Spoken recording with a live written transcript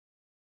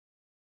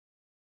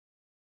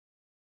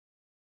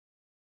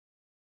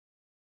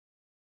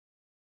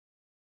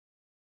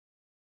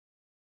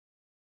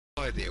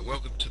Hi there,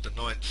 welcome to the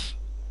 9th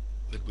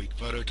Midweek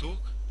Phototalk.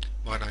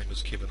 My name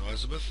is Kevin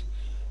Isabeth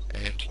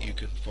and you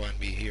can find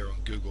me here on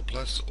Google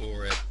Plus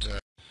or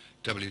at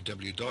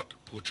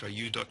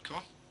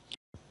www.portrayu.com.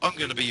 I'm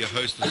going to be your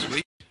host this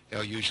week.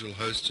 Our usual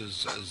host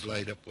is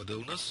laid up with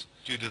illness.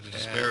 Due to the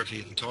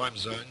disparity in time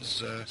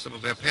zones, some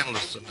of our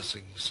panellists are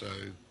missing, so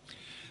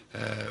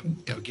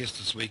our guest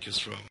this week is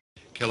from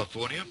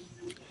California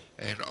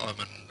and I'm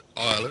in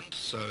Ireland,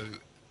 so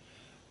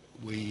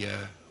we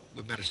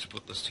managed to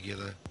put this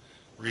together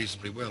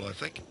reasonably well, I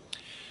think.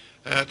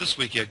 This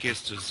week our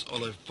guest is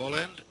Olive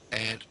Folland,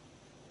 and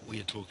we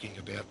are talking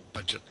about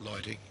budget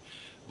lighting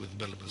with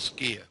minimalist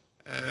gear.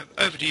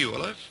 Over to you,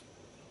 Olive.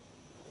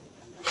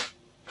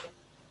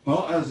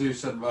 Well, as you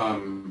said,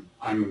 I'm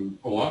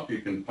Olaf. You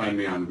can find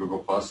me on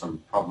Google+. I'm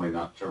probably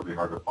not terribly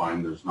hard to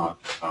find. There's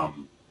not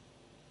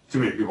too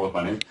many people with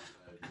my name.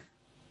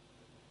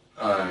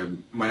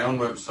 My own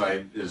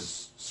website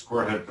is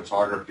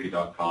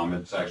squareheadphotography.com.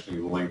 It's actually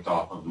linked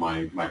off of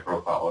my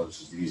profile, which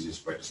is the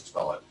easiest way to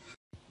spell it.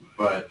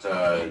 But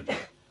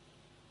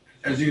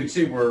as you can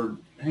see, we're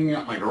hanging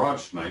out in my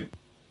garage tonight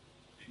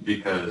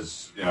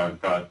because I've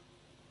got,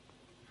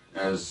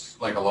 as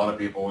like a lot of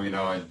people,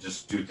 I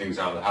just do things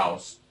out of the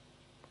house,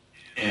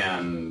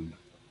 and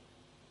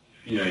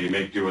you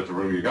make do with the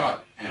room you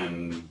got,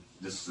 and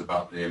this is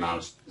about the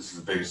amount. This is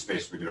the biggest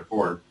space we could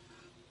afford.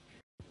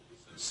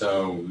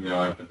 So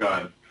I've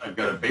got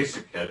a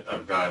basic kit.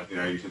 I've got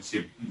you can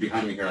see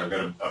behind me here. I've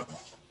got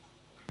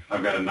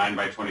a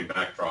 9x20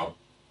 backdrop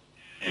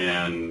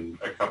and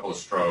a couple of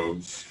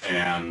strobes,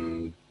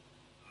 and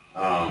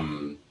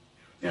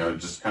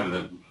just kind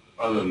of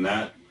other than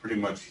that, pretty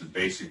much the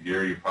basic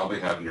gear you probably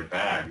have in your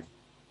bag.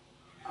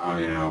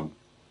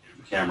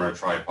 Camera,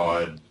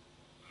 tripod,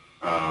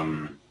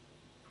 a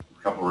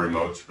couple of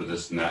remotes for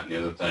this and that and the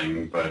other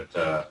thing, but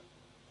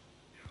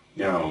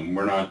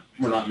we're not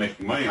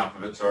making money off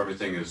of it, so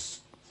everything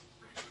is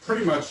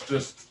pretty much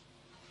just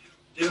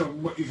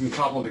what you can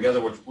cobble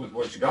together with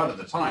what you got at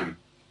the time.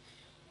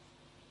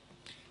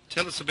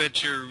 Tell us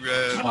about your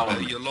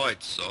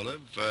lights,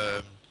 Olive.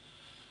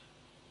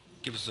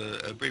 Give us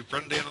a brief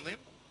rundown on them.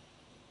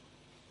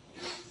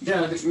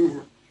 Yeah, I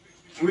think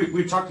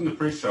we talked in the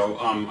pre-show.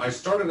 I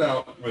started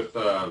out with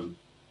a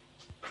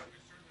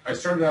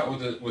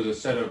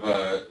set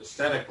of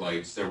static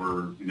lights. They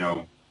were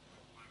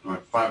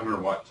like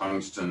 500 watt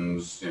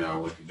tungstens,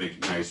 with a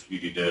big nice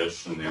beauty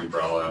dish and the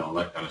umbrella and all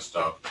that kind of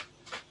stuff.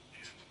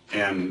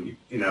 And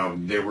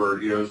they were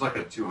it was like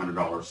a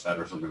 $200 set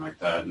or something like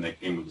that, and they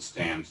came with the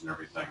stands and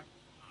everything.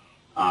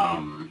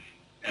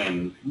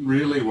 And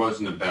really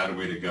wasn't a bad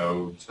way to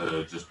go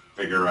to just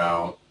figure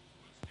out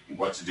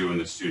what to do in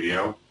the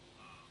studio.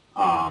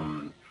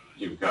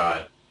 You've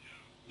got,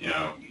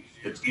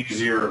 it's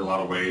easier in a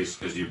lot of ways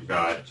because you've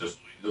got just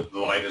the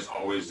light is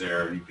always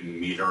there, and you can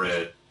meter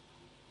it,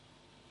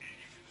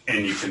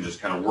 and you can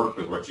just kind of work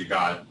with what you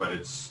got, but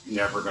it's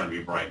never going to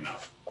be bright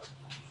enough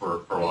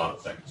for a lot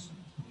of things,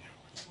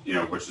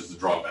 which is the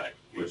drawback,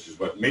 which is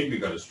what made me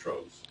go to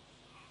strobes.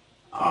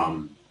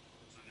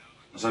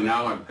 So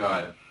now I've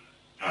got,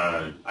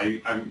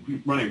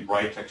 I'm running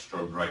Brightex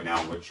strobes right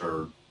now, which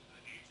are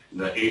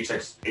the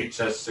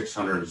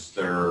HS600s.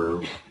 They're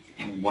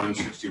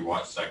 160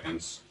 watt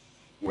seconds,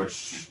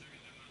 which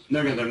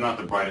they're not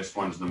the brightest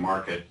ones in the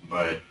market,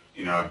 but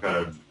I've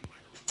got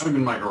I'm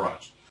in my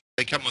garage.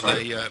 They come with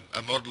a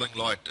modelling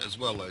light as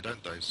well, though,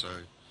 don't they? So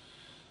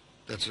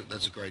that's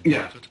a great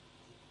benefit.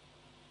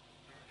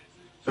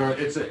 So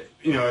it's a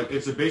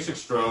basic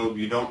strobe.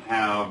 You don't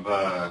have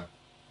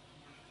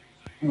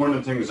one of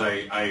the things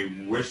I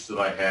wish that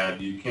I had.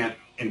 You can't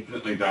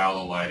infinitely dial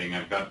the lighting.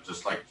 I've got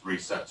just like three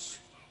stops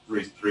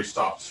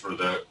for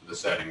the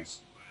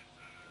settings.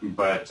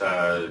 But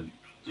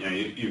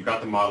you've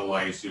got the model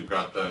lights. You've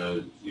got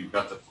the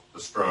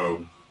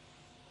strobe.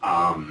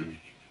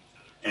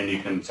 And you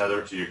can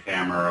tether it to your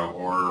camera,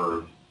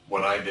 or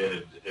what I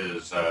did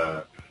is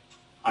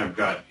I've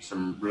got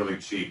some really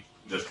cheap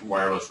just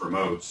wireless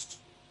remotes.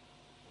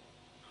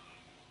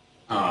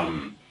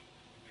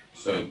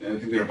 So I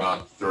think they're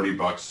about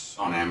 $30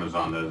 on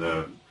Amazon,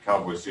 the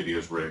Cowboy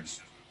Studios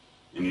rigs,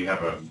 and you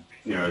have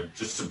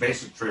just a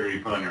basic trigger you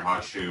put on your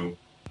hot shoe,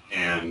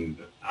 and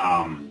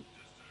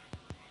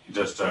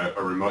just a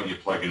remote you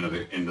plug into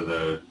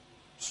the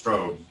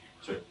strobe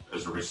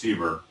as a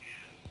receiver.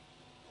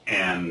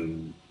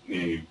 And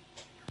if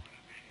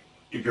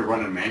you're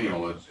running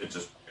manual, it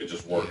just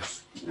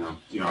works. I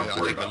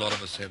think a lot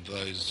of us have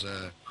those.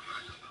 A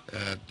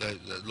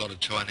lot of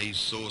Chinese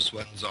source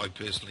ones. I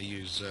personally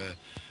use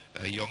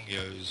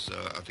Yongyo's.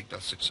 I think they're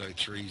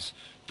 603s.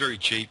 Very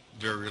cheap,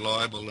 very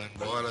reliable, and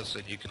wireless,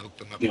 and you can hook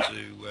them up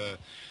to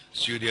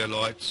studio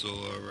lights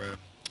or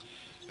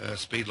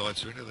speed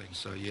lights or anything.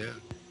 So yeah,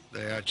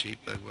 they are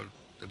cheap. They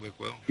work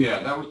well.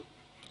 Yeah,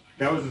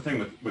 that was the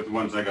thing with the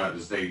ones I got,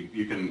 is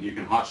you can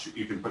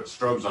put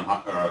strobes on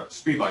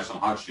speed lights on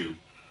hot shoe,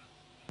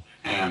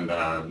 and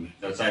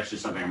that's actually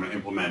something I'm going to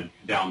implement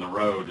down the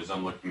road as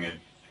I'm looking at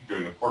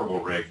doing a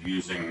portable rig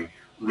reusing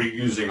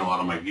a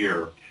lot of my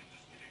gear.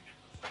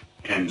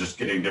 and just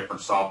getting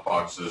different soft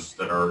boxes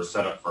that are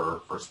set up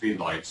for speed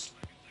lights,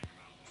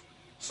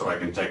 so I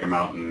can take them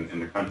out in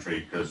the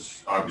country,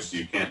 because obviously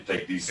you can't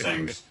take these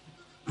things.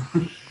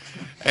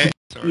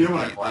 Sorry, You know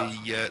what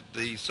I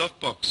the soft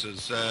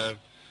boxes.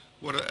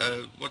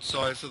 What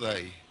size are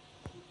they?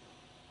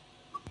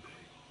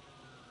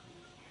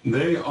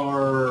 They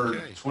are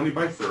Okay. 20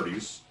 by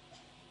 30s.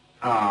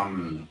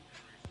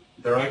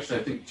 They're actually,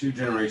 I think, two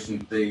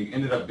generations. They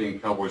ended up being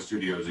Cowboy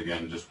Studios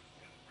again, just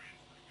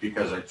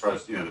because I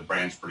trust, the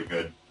brand's pretty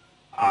good.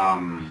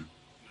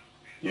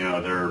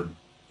 They're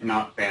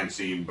not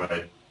fancy,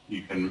 but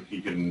you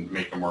can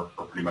make them work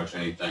for pretty much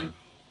anything.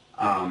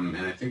 And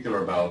I think they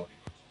were about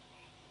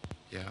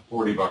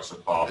 $40 a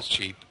pop. That's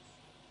cheap.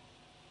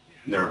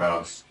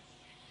 Thereabouts.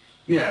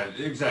 Yeah,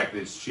 exactly.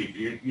 It's cheap.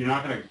 You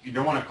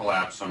don't want to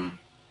collapse them.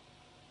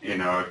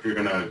 If you're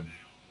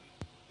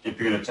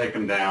gonna take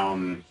them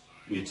down,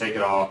 you take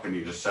it off and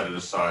you just set it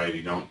aside.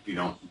 You don't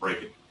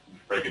break it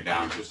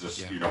down, because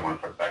you don't want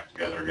to put it back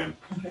together again.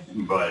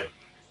 But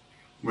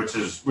which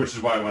is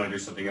why I want to do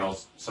something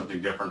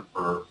different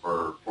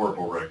for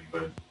portable rig.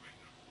 But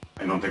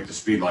I don't think the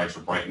speed lights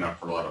are bright enough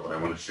for a lot of what I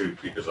want to shoot,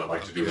 because I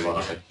like to do a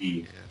lot of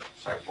heat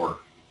type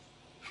work.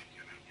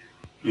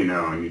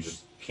 And you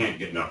just can't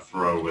get enough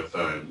throw with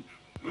the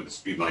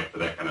speed light for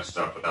that kind of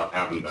stuff without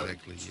having the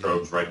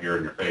strobes right here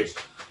in your face,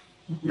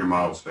 your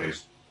model's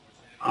face.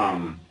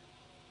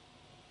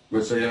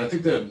 But so I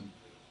think the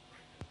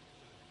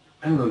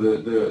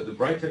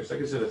Brightex,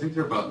 like I said, I think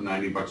they're about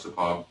 $90 a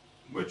pop,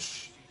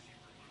 which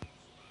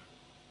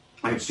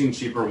I've seen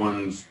cheaper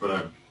ones,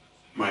 but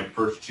my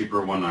first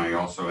cheaper one I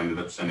also ended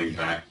up sending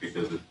back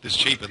because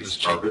it's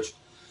garbage.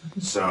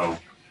 So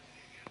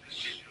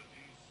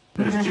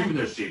there's cheap and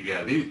there's cheap.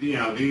 Yeah,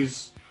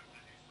 these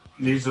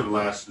have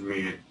lasted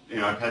me.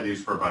 I've had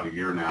these for about a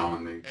year now,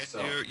 and they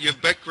sell. Your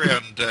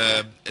background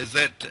is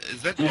that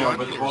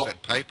vinyl, or is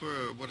that paper,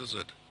 or what is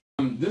it?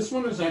 This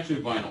one is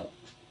actually vinyl.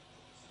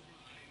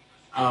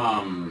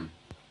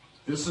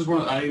 This is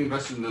one I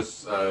invested in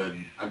this.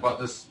 I bought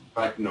this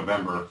back in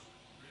November,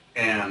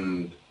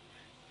 and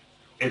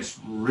it's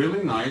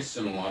really nice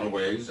in a lot of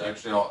ways.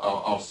 Actually,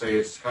 I'll say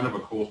it's kind of a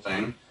cool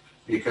thing,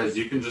 because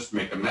you can just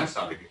make a mess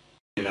out of it.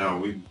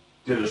 We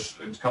did a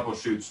couple of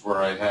shoots where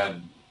I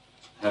had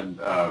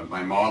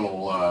my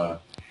model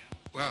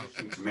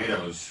some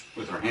tomatoes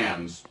with her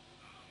hands.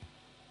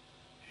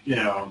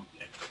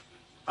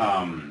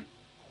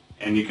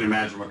 And you can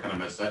imagine what kind of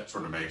mess that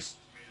sort of makes.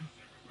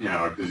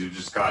 Because you've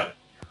just got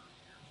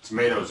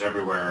tomatoes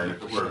everywhere, and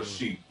if it were a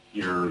sheet,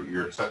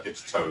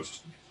 it's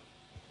toast.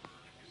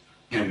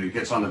 And it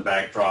gets on the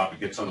backdrop,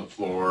 it gets on the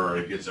floor,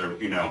 it gets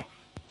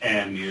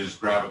and you just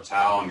grab a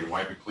towel and you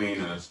wipe it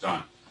clean, and it's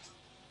done.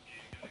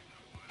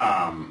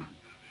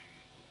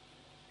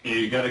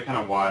 You got to kind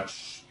of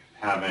watch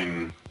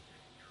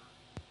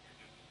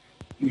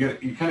you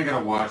kind of got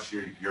to watch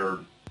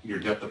your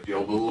depth of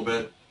field a little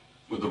bit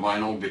with the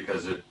vinyl,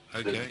 because the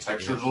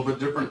texture is a little bit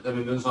different than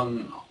it is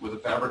with a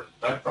fabric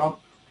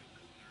backdrop.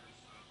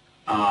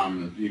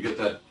 You get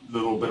that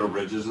little bit of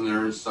ridges in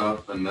there and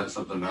stuff, and that's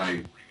something that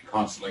I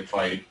constantly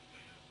fight.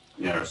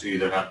 So you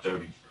either have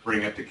to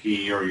bring it to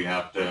key, or you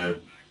have to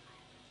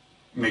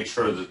make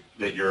sure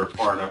that you're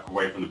far enough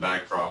away from the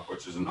backdrop,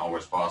 which isn't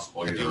always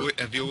possible either.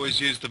 Have you always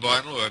used the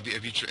vinyl, or have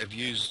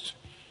you used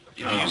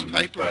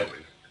paper?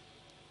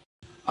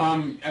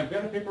 I've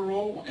got a paper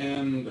roll,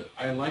 and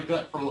I like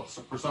that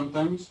for some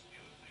things.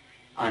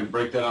 I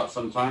break that out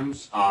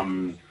sometimes.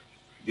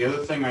 The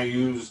other thing I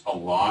use a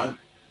lot,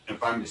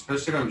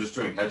 especially if I'm just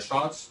doing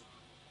headshots,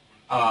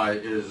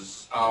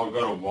 is I'll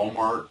go to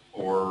Walmart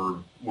or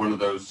one of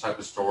those type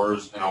of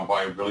stores, and I'll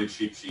buy really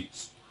cheap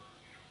sheets.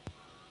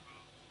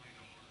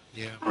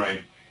 Yeah.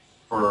 Right.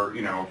 For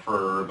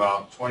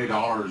about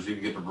 $20, you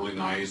can get a really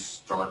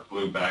nice dark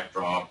blue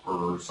backdrop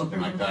or something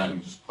like that,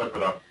 and just clip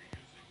it up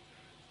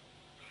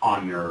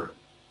on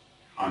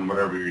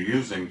whatever you're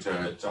using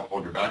to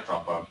hold your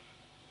backdrop up.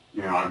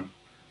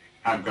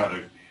 I've got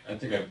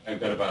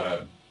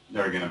about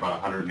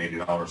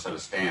 $180 set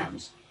of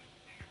stands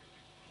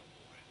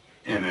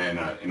and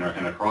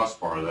a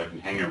crossbar that I can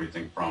hang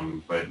everything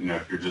from. But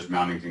if you're just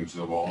mounting things to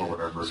the wall or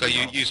whatever. So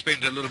you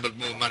spend a little bit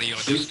more money on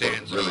your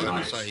stands. Really I would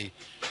nice. say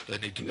they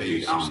need to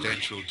be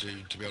substantial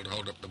to be able to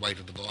hold up the weight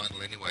of the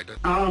vinyl anyway,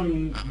 don't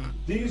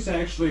they? These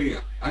actually,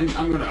 I'm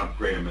going to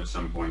upgrade them at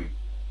some point.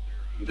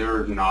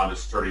 They're not as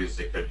sturdy as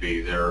they could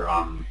be. They're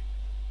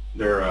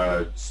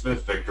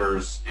Smith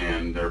Victors,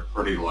 and they're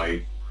pretty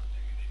light.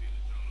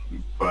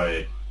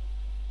 But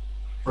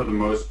for the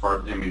most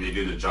part, they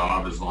do the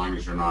job, as long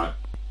as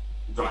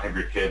don't have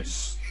your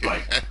kids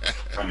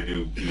trying to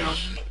do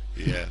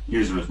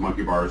use them as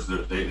monkey bars.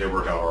 They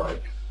work out all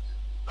right.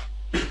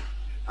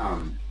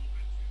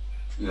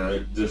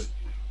 They're just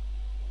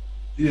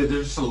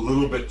a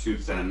little bit too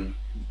thin,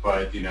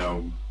 but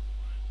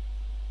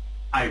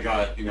I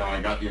got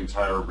the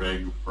entire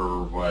rig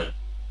for what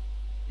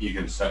you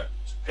can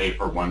pay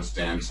for one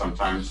stand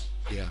sometimes.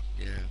 Yeah.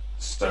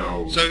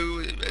 So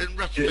in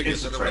rough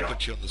figures, I don't want to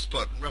put you on the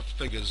spot. In rough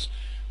figures,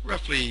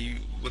 roughly,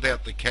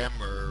 without the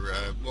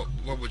camera,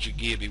 what would your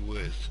gear be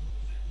worth?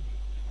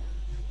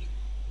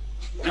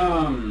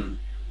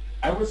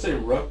 I would say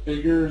rough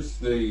figures,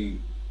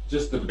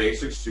 just the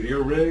basic studio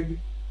rig.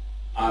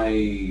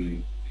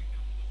 I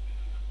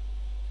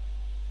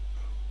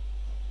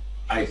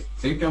I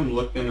think I'm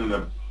looking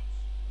at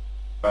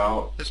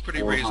about That's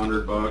pretty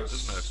 400 reasonable,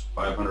 isn't it? bucks,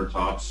 500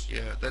 tops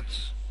Yeah,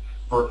 that's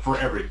for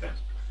everything.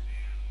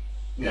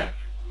 Yeah,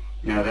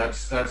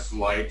 that's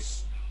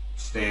lights,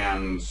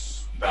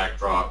 stands,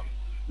 backdrop.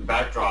 The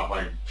backdrop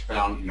I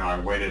found, I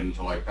waited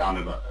until I found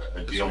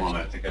a deal on it.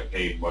 I reasonable. think I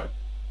paid what,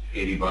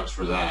 80 bucks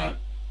for that.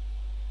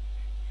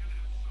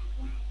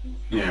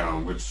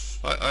 Which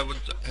I would.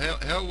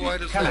 How you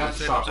wide is kind of that? have Is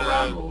to that shop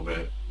around a little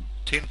bit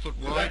 10 foot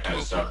for that wide, kind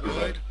of 12 foot stuff.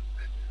 wide,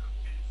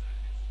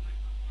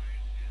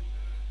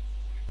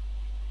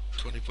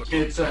 20 foot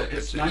long drop?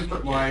 It's That's 9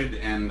 foot excellent. Yeah, wide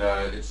and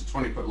it's a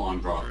 20 foot long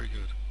drop. very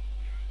good.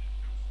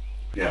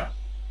 Yeah.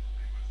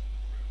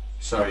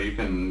 So you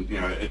can,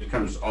 it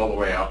comes all the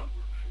way out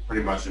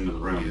pretty much into the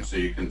room. Yeah. So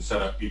you can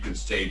set up, you can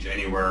stage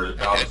anywhere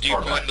about as Do you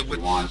far find back the as you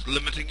want. width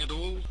limiting at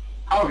all?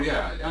 Oh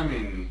yeah, I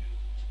mean,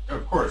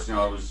 of course,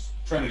 I was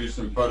trying to do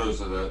some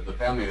photos of the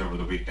family over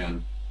the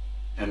weekend,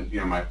 and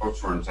my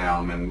folks were in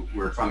town, and we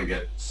were trying to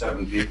get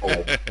 7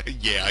 people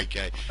Yeah,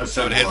 okay.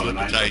 So it assembled has on a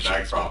 9 foot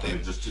limitations with backdrop, and them.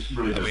 it just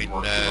really I doesn't mean,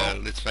 work too well.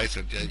 let's face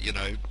it,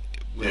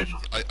 Yeah.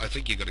 I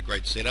think you've got a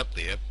great setup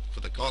there for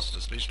the cost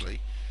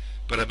especially,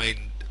 but I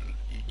mean,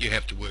 you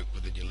have to work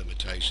within your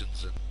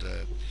limitations,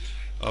 and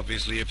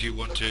obviously if you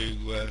want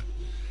to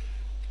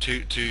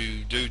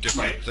do different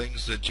Right.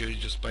 things, that you're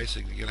just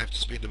basically going to have to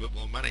spend a bit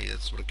more money.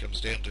 That's what it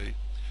comes down to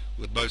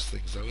with most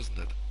things, though, isn't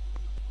it?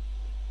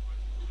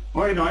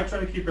 Well, I try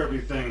to keep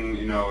everything,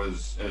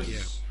 as Yeah,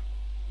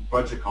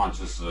 budget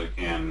conscious as I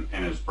can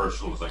and as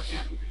versatile as I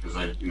can because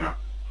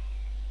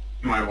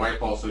my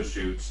wife also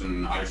shoots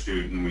and I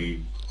shoot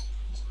and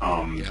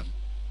um, yeah,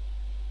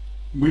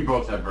 we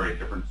both have very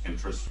different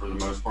interests for the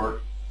most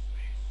part.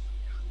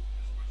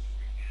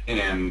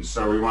 And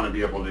so we want to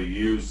be able to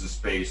use the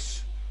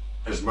space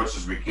as much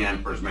as we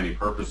can for as many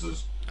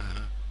purposes.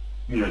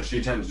 uh-huh.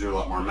 She tends to do a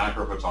lot more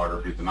macro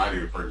photography than I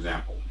do, for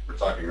example. We were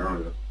talking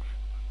earlier.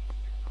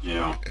 You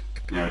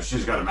know,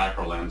 she's got a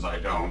macro lens, I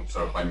don't.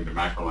 So if I need a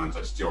macro lens,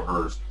 I steal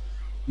hers.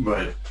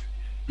 But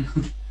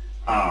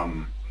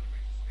um,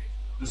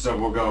 so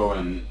we'll go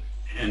and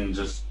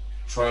just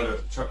try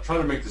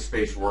to make the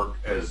space work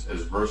as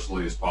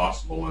versatily as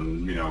possible,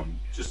 and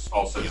just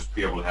also Yeah, just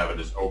be able to have it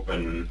as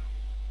open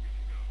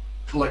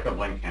like a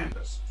blank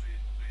canvas.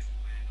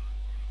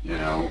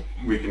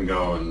 We can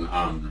go and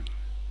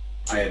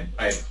I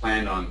had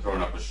planned on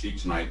throwing up a sheet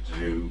tonight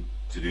to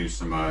do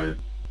some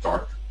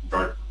dark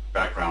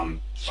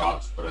background sure.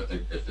 shots, but I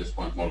think at this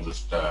point we'll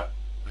just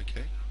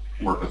Okay.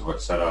 work with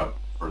what's set up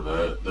for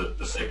the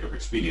sake of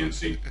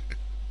expediency.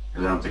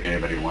 Because I don't think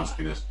anybody wants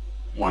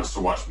to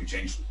watch me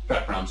change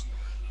backgrounds.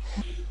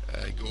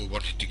 Or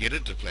wanting to get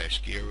into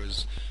flash gear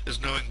is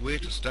knowing where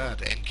to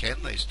start, and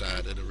can they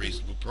start at a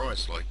reasonable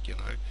price, like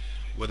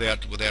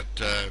without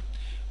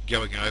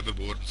going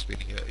overboard and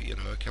spending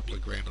a couple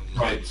of grand on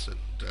Right. lights and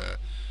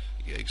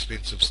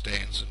expensive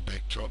stands and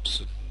backdrops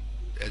and,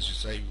 as you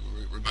say,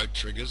 remote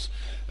triggers.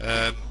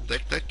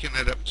 That can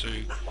add up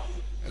to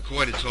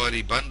quite a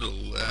tidy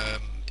bundle,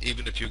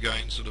 even if you're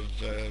going sort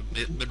of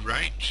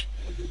mid-range.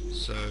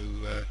 So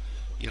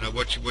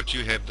what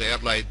you have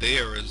outlaid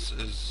there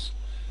is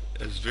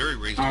very Oh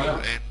reasonable,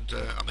 yeah. and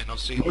I mean, I've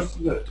seen Most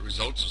of the the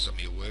results of some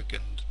of your work,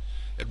 and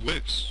it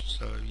works.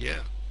 So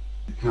yeah,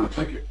 No,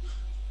 thank you.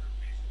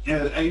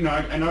 Yeah, I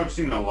know I've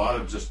seen a lot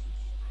of just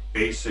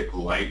basic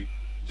light,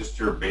 just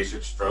your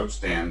basic strobe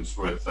stands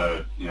with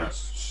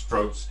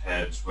strobes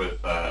heads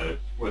with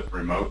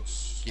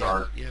remotes yeah,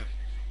 start yeah,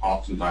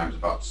 oftentimes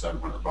about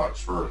 700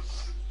 bucks for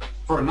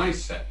a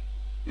nice set.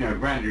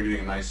 Granted you're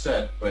getting a nice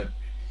set, but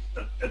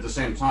at the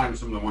same time,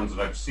 some of the ones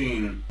that I've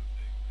seen,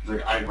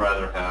 like I'd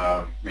rather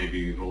have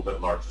maybe a little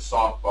bit larger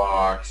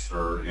softbox,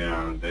 or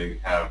they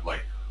have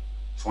like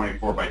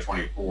 24 by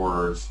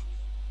 24s,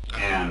 uh-huh.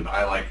 and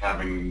I like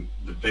having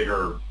the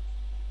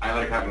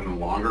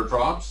longer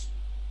drops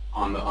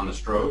on the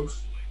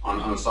strobes on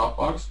the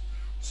softbox,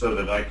 so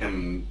that I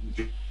can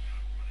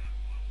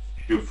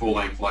do full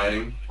length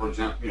lighting, for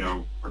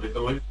example.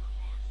 Particularly,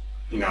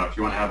 if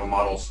you want to have a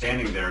model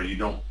standing there, you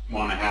don't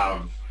want to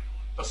have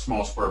a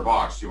small square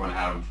box. You want to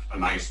have a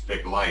nice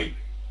big light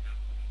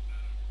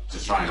to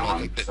shine And I on,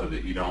 think that so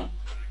that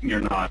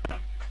you're not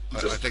I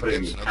just think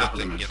putting that's another half of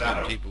them thing. in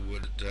shadow, People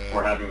would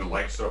or having the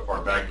light so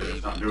far back that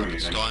it's not a doing bit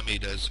anything.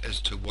 stymied as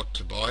to what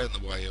to buy in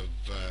the way of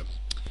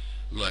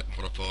light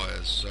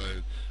modifiers. So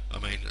I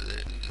mean,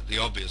 the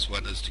obvious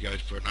one is to go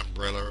for an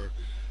umbrella,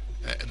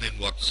 and then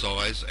what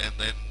size, and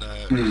then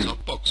Hmm.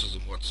 softboxes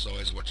and what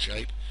size, what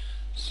shape.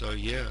 So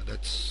yeah,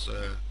 that's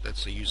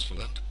a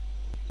useful end.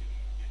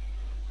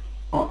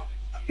 Well,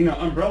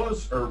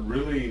 umbrellas are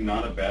really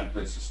not a bad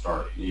place to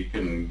start. You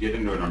can get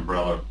into an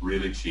umbrella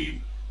really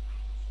cheap.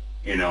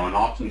 And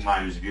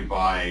oftentimes if you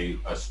buy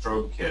a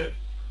strobe kit,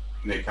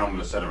 they come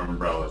with a set of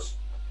umbrellas.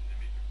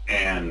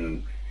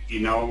 And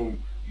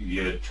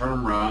you turn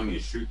them around, you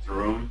shoot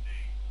through them,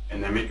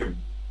 and they make a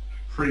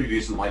pretty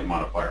decent light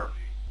modifier.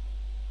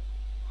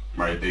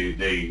 Right?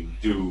 They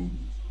do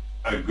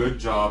a good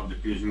job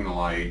diffusing the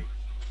light.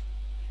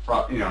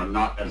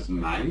 Not as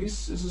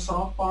nice as a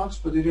softbox,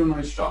 but they do a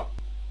nice job.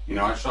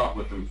 I shot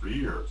with them for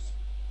years.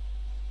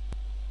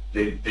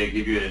 They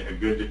give you a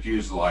good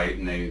diffused light,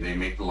 and they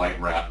make the light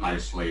wrap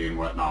nicely and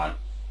whatnot.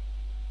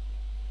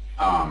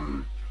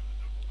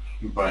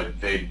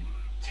 But they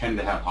tend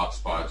to have hot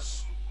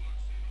spots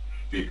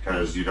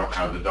because you don't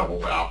have the double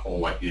baffle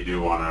like you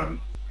do on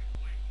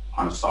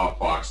a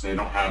softbox. They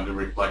don't have the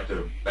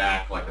reflective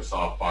back like a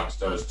softbox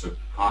does to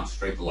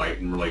concentrate the light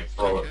and really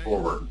throw it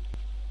forward.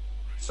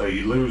 So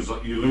you lose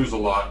a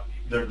lot.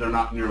 They're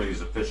not nearly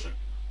as efficient,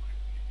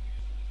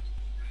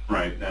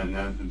 right?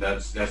 And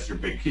that's your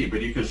big key.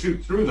 But you can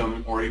shoot through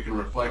them, or you can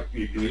reflect.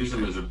 You can use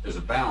them as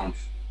a bounce,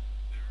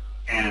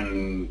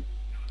 and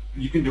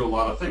you can do a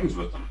lot of things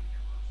with them.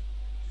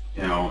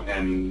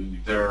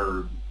 And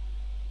they're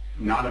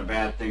not a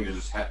bad thing to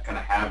just kind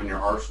of have in your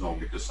arsenal,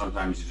 because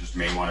sometimes you just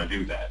may want to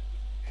do that.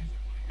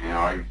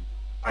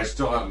 I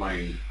still have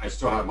my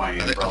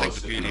umbrellas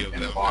sitting in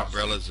the box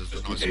just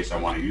in case I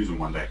want to use them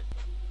one day.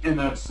 And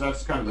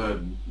that's kind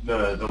of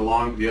the other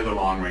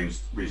long range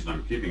reason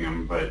I'm keeping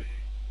them. But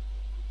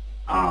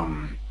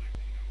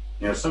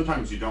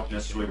sometimes you don't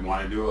necessarily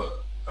want to do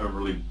a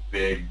really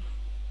big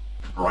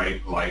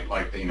bright light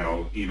like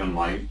even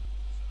light.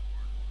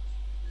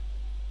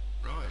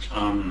 Right.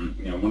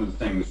 One of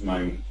the things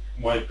my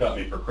wife got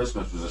me for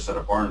Christmas was a set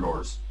of barn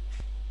doors,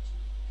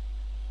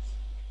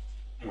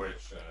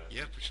 which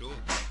yeah, for sure.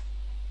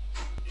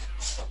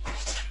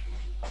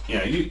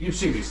 Yeah, you've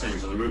seen these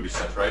things in the movie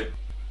sets, right?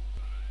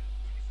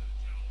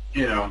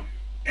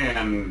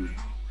 And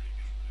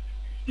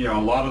a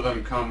lot of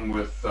them come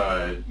with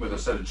a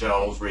set of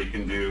gels where you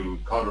can do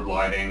colored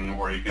lighting,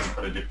 or you can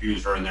put a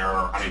diffuser in there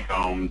or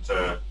honeycomb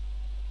to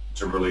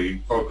really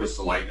focus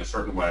the light in a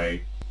certain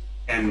way.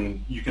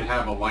 And you can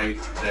have a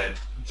light that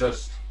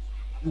just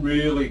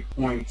really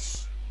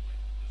points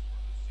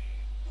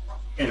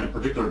in a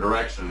particular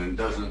direction and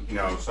doesn't,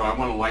 so I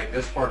want to light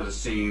this part of the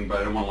scene, but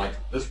I don't want to light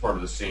this part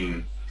of the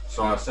scene.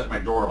 So I'll set my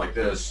door like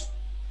this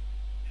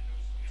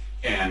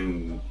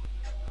and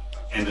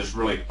just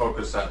really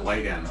focus that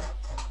light in.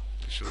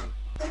 Sure.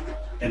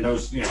 And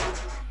those,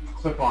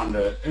 clip on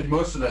to, and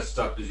most of that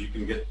stuff is you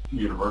can get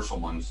universal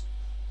ones.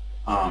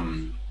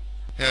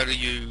 How do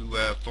you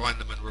find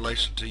them in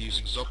relation to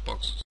using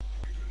softboxes?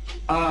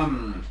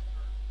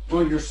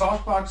 Well, your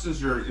softbox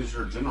is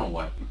your general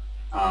lighting.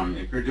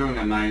 If you're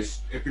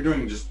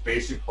doing just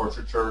basic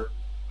portraiture,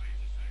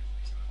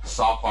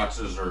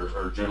 softboxes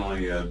are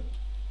generally a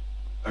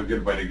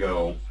good way to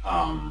go.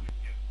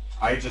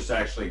 I just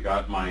actually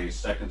got my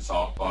second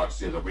softbox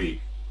the other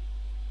week.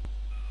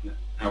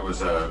 That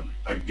was a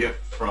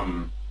gift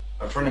from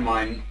a friend of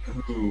mine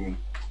who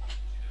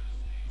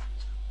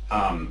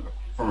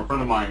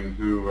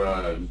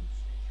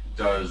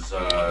does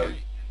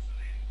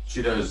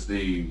she does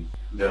the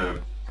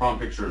prom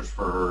pictures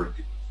for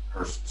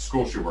her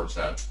school she works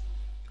at.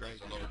 Great.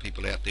 A lot of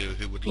people out there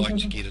who would like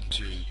to get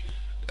into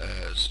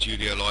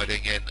studio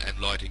lighting and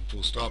lighting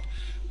full stop,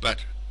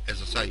 but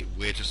as I say,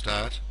 where to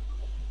start,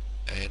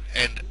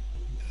 and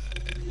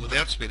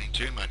without spending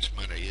too much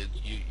money,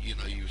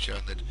 you've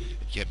shown that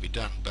it can be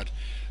done, but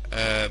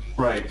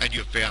right. And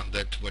you've found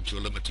that what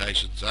your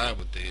limitations are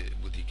with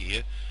your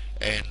gear,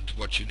 and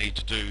what you need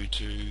to do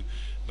to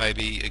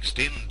maybe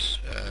extend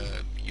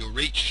your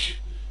reach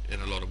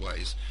in a lot of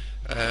ways.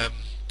 A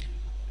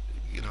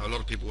lot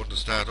of people want to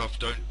start off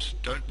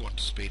don't want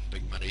to spend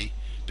big money,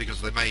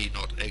 because they may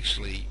not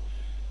actually,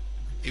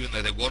 even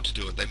though they want to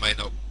do it, they may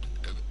not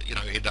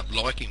end up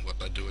liking what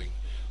they're doing,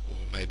 or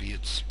maybe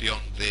it's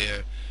beyond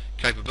their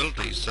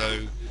capabilities.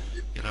 So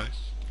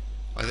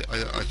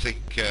I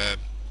think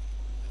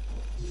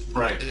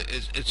right.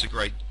 It's a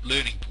great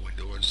learning point,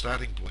 or a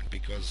starting point,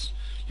 because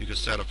you can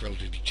start off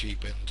relatively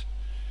cheap, and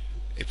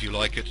if you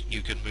like it,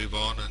 you can move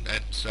on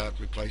and start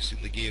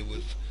replacing the gear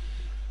with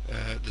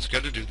that's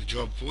going to do the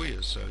job for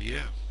you. So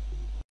yeah.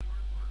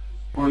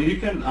 Well, you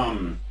can,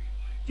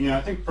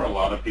 I think for a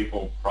lot of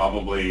people,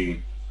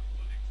 probably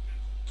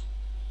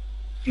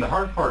the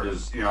hard part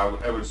is,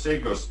 I would say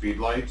go speed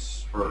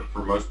lights for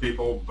most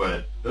people,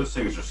 but those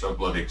things are so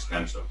bloody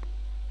expensive.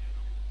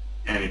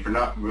 And if you're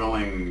not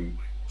willing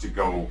to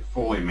go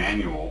fully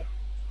manual,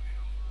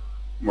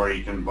 where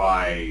you can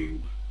buy,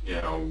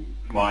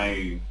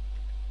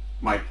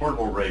 my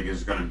portable rig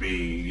is going to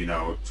be,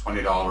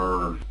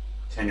 $20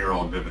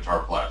 10-year-old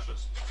Vivitar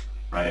flashes,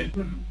 right?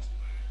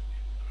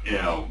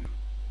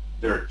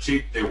 They're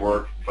cheap, they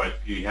work, but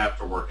you have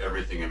to work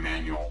everything in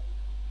manual,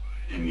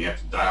 and you have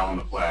to dial in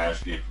the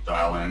flash, you have to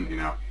dial in,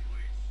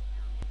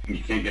 you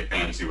can't get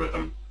fancy with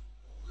them.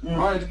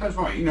 Well, it depends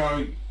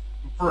on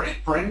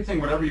for anything,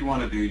 whatever you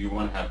want to do, you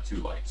want to have two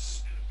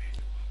lights,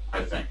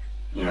 I think.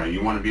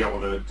 You want to be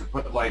able to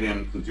put the light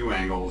in from two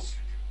angles,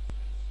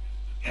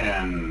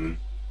 and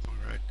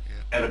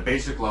at a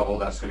basic level,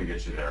 that's going to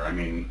get you there. I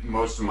mean,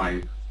 most of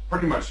my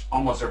pretty much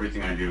almost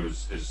everything I do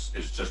is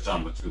just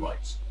done with 2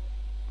 lights.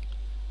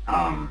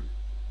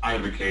 I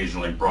have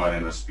occasionally brought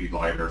in a speed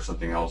light or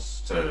something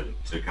else to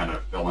kind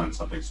of fill in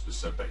something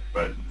specific,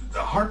 but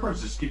the hard part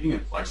is just keeping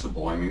it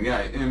flexible. I mean,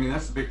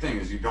 that's the big thing,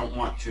 is you don't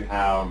want to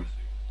have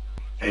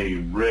a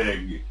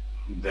rig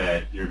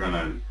that you're going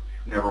to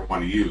never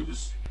want to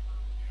use.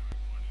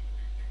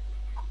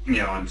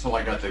 Until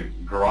I got the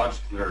garage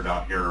cleared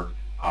out here,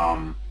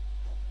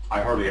 I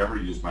hardly ever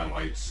used my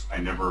lights. I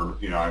never,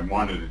 I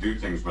wanted to do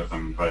things with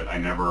them, but I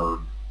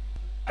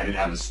didn't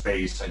have the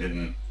space. I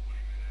didn't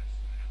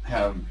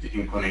have the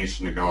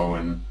inclination to go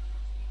and,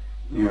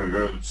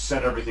 go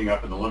set everything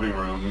up in the living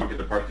room. I don't get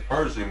to park the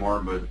cars anymore,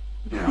 but,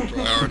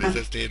 Priorities,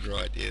 that's dead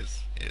right,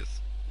 yes.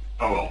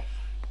 Oh,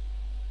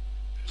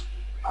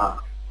 well.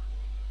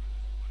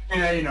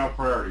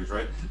 Priorities,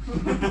 right?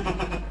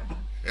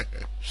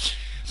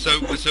 So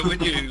when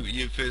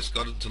you first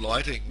got into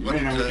lighting, we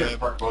can't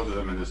park both of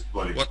them in this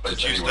bloody what place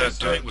did you anyway,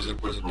 start doing? so Was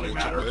it wouldn't really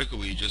portrait matter. work, or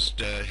were you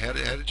just how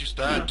did you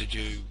start? Yeah. Did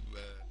you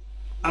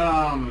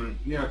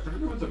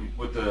Particularly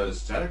with the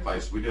static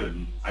lights,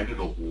 I did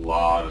a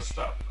lot of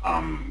stuff.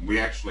 We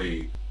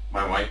actually,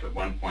 my wife at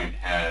one point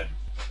had,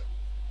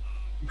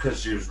 because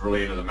she was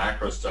really into the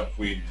macro stuff,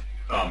 we'd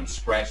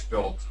scratch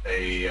built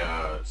a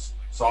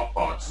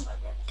softbox.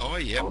 Oh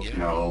yeah.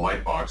 A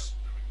light box.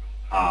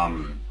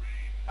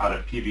 Out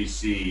of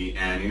PVC,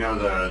 and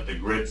the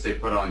grids they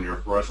put on your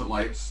fluorescent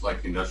lights,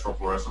 like the industrial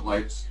fluorescent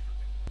lights.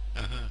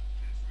 Uh-huh.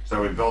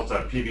 So we built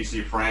a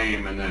PVC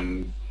frame and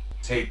then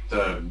taped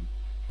the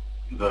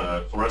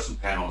fluorescent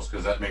panels,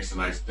 because that makes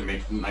nice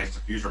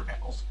diffuser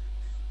panels.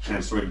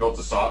 And so we built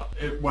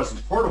it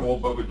wasn't portable,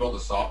 but we built a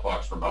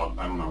softbox for about,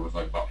 I don't know, it was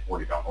like about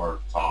 $40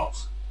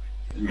 tops,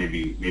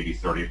 maybe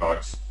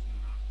 $30.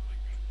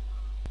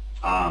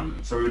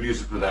 So we would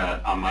use it for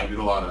that. I did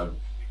a lot of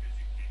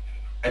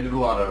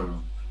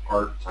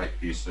art type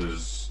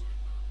pieces.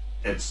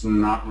 It's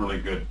not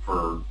really good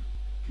for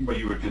what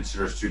you would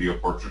consider studio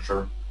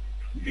portraiture,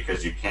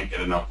 because you can't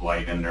get enough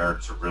light in there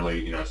to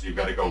really, so you've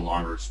got to go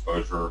longer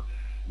exposure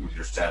with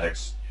your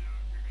statics.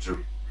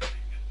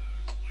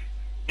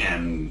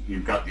 And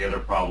you've got the other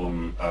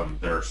problem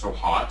of they're so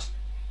hot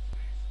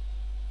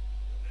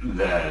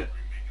that,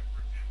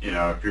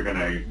 if you're going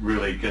to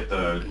really get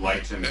the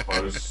lights in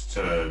close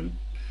to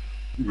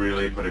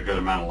really put a good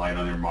amount of light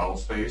on your model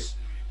space,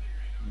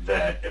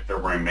 that if they're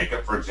wearing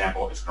makeup, for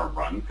example, it's going to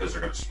run because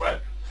they're going to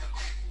sweat.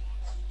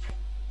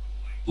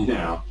 When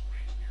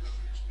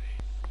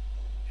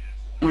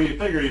you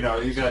figure, you got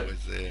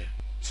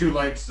 2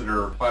 lights that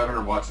are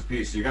 500 watts a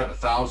piece, so you got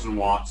 1,000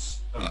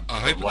 watts of I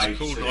hope light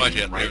it's a cool sitting night out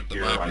there right at the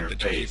here on moment your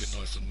that you keep face, it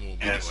nice and warm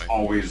and it's anyway.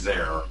 always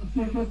there.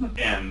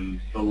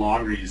 And the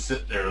longer you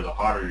sit there, the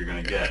hotter you're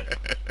going to get.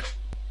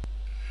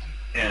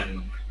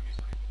 And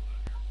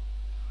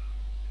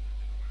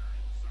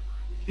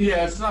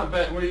yeah, it's not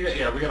bad. Well, we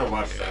got to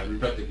watch that. We've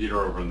got the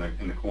heater over in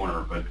the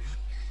corner, but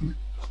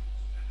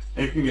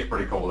it can get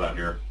pretty cold out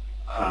here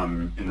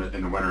in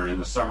the winter. In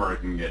the summer,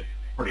 it can get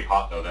pretty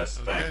hot, though. That's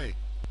the thing.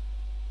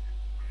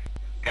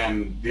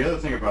 And the other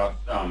thing about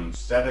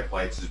static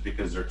lights is,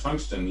 because they're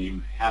tungsten,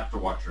 you have to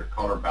watch your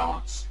color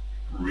balance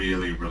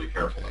really, really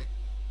carefully,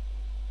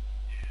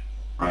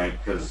 right?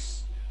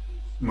 Because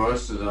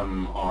most of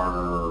them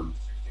are,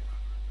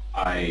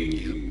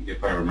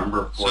 if I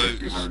remember,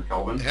 4,300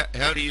 Kelvin.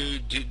 How do you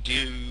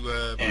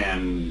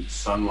and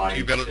sunlight. do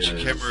you balance your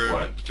camera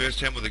what, first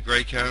time with a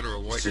grey card or a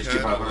white card,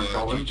 6,500 or do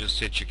Kelvin? you just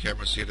set your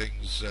camera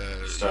settings,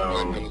 So-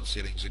 white balance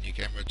settings in your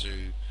camera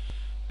to,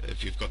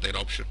 if you've got that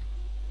option?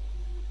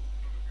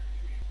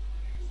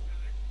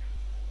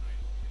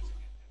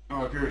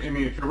 Oh, if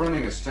you're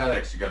running a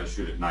statics, you got to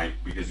shoot at night,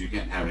 because you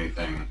can't have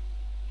anything.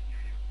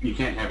 You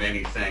can't have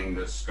anything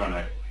that's going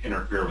to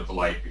interfere with the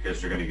light,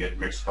 because you're going to get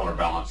mixed color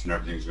balance and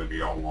everything's going to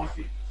be all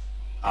wonky.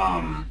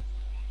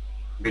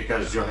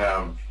 Because you'll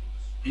have,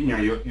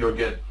 you'll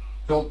get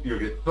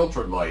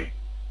filtered light,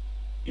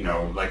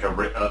 like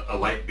a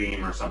light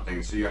beam or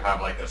something. So you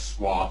have like a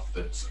swath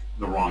that's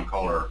the wrong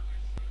color,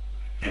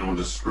 and will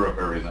just screw up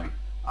everything.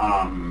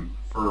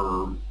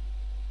 For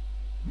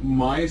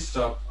my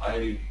stuff,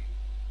 I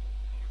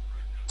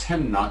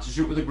tend not to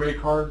shoot with a gray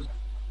card.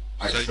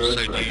 So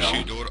do you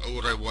shoot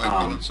auto white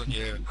balance on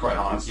your quite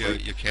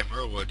honestly, your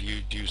camera, or do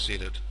you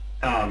set it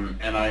and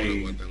auto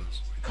I white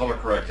balance? color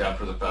correct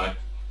after the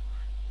fact.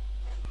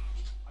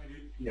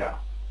 Yeah,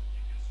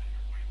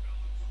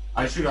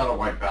 I shoot auto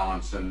white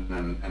balance and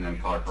then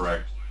color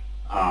correct.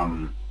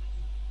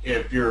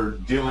 If you're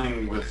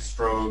dealing with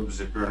strobes,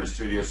 if you're in a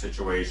studio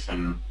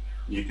situation,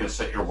 you can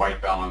set your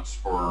white balance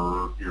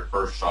for your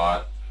first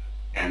shot,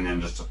 and then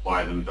just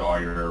apply them to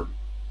all your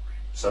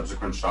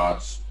subsequent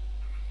shots,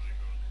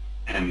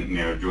 and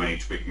do any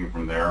tweaking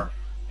from there.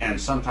 And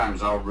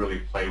sometimes I'll really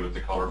play with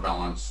the color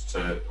balance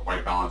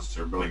white balance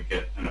to really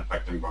get an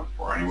effect I'm going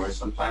for anyway.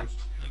 Sometimes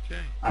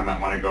I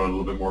might want to go a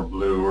little bit more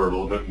blue, or a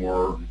little bit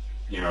more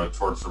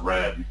towards the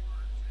red,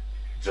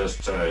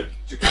 just to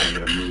kind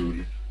of get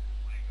a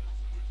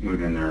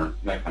mood in there,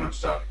 that kind of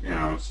stuff.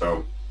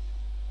 So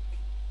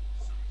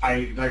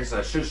like I said,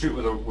 I should shoot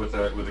with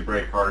a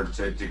gray card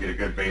to get a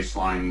good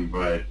baseline,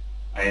 but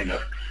I end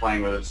up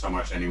playing with it so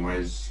much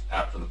anyways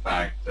after the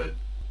fact that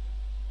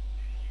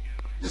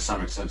to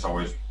some extent it's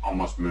always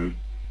almost moot.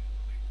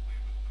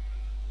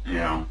 You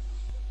know,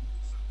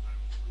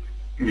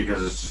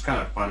 because it's just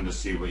kind of fun to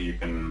see what you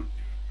can.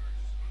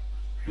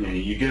 You know,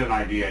 you get an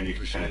idea and you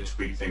can kind of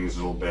tweak things a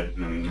little bit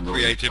and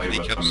really play Creativity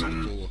with comes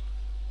them, to the and fore.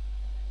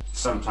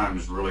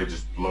 sometimes really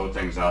just blow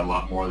things out a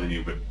lot more than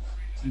you would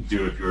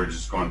do if you were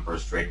just going for a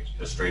straight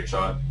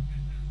shot.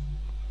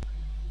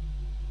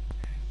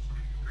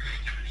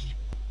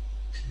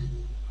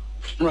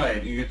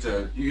 Right, you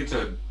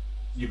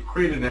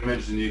create an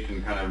image and you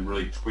can kind of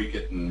really tweak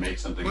it and make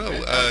something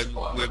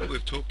fantastical out of it.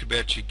 We've talked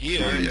about your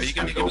gear. Yeah, Are you you just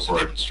going to kinda give go us a for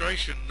it.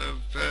 demonstration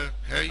of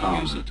how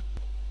you use it?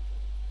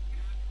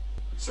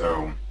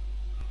 So,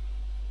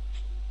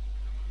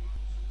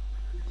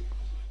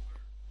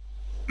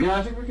 yeah,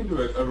 I think we can do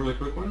a really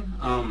quick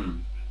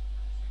one.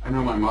 I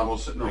know my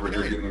model's sitting over here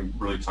Okay. getting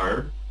really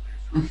tired.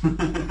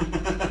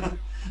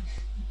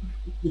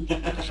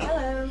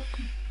 Hello.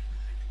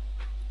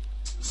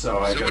 So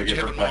I So gotta what get you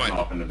her have in packing mind?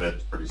 off into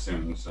bed pretty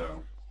soon.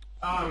 So,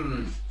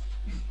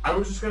 I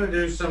was just gonna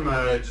do some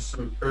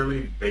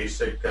fairly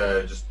basic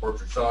just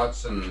portrait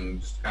shots and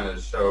just kind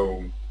of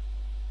show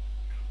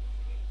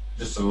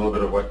just a little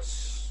bit of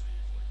what's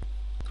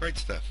Great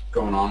stuff.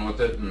 going on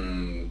with it,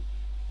 and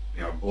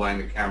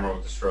blind the camera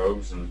with the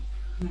strobes and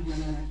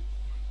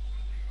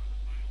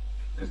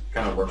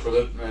kind of work with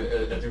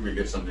it. I think we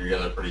get something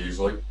together pretty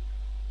easily.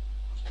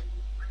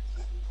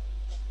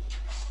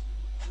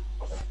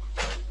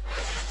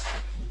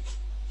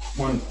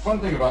 One fun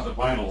thing about the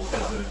vinyl is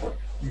that it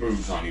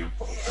moves on you.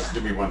 Just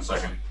give me 1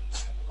 second.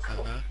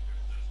 Uh-huh.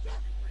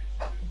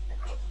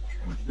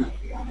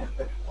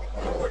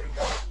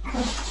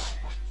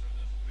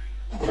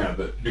 Yeah,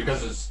 but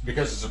because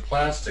it's a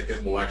plastic,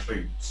 it will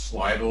actually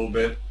slide a little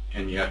bit,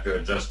 and you have to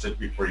adjust it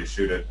before you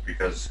shoot it,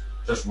 because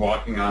just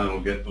walking on it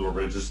will get little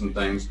ridges and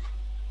things.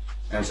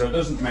 And so it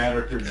doesn't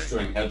matter if you're just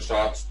doing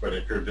headshots, but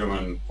if you're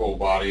doing full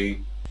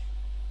body,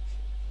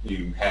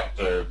 you have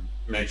to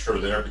make sure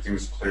that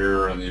everything's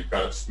clear and you've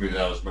got it smoothed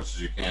out as much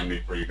as you can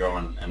before you go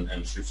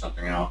and shoot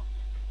something out.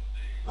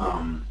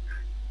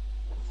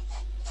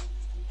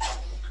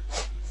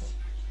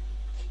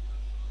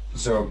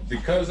 So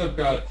because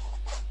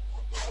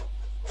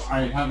I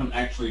haven't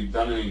actually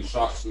done any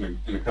shots in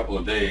a couple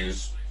of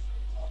days,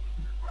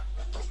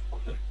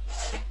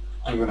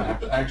 I'm going to have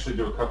to actually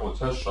do a couple of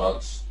test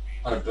shots.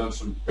 I've done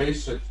some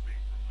basic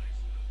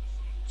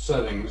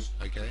settings.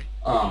 Okay.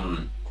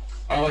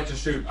 I like to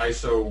shoot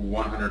ISO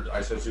 100,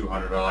 ISO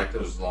 200. I like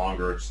those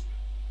longer,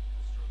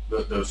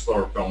 those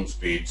slower film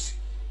speeds.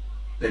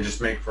 They just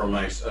make for a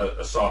nice,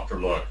 a softer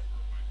look.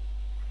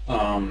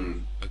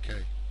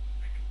 Okay.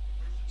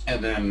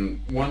 And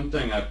then one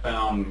thing I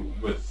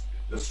found with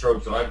the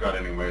strobes that I've got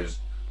anyways,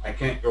 I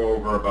can't go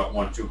over about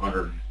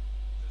 1/200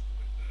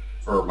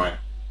 for my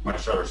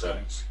shutter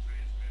settings.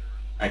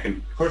 I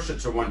can push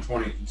it to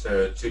 120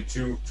 to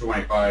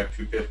 225,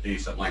 250,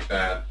 something like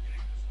that.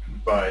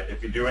 But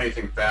if you do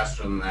anything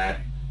faster than that,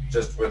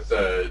 just with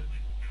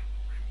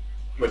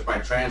my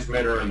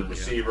transmitter and the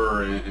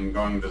receiver and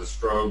going to the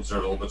strobes are a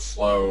little bit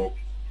slow,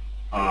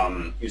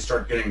 you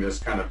start getting this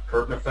kind of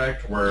curtain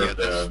effect where Yeah,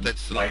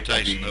 that's the light will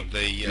limitation be, of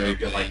the you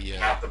get like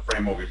half the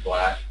frame will be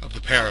black. of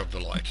the power of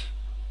the light.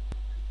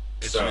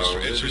 It's So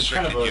it's it's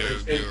kind restricting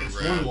of it's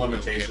one of the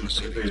limitations,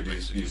 particularly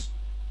these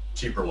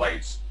cheaper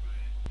lights.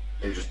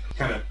 They just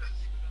kind of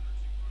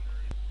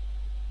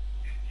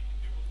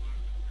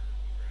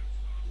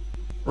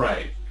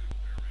right.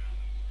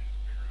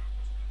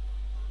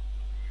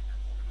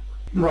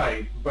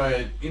 Right,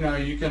 but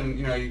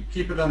you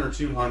keep it under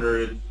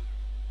 200,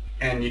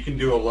 and you can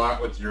do a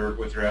lot with your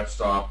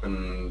f-stop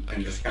and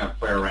just kind of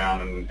play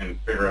around and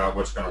figure out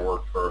what's going to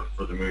work for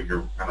the mood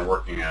you're kind of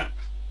working at.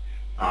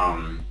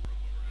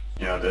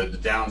 The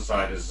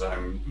downside is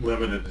I'm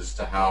limited as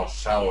to how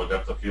shallow a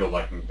depth of field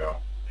I can go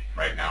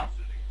right now.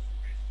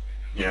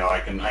 I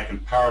can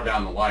power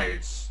down the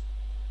lights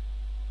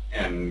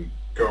and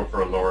go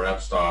for a lower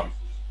f-stop,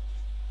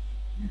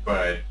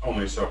 but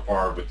only so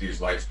far with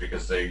these lights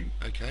because they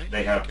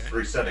have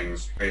three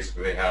settings.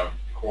 Basically, they have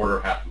quarter,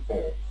 half, and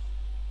full.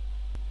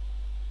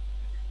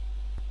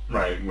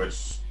 Right,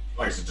 which,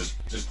 like I said,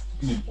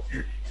 you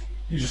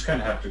just kind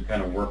of have to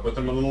kind of work with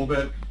them a little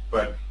bit,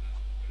 but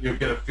you'll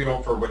get a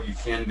feel for what you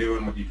can do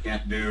and what you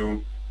can't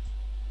do.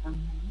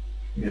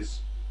 Yes.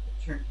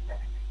 Turn it back.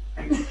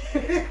 I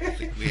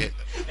think we had,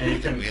 And you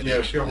can we had feel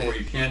action for there. what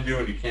you can do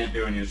and you can't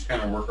do, and you just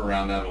kind of work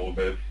around that a little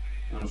bit.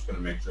 I'm just going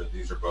to make sure that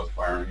these are both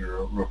firing here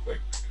real quick.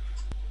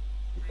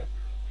 Okay.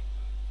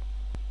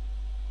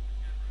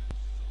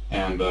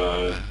 And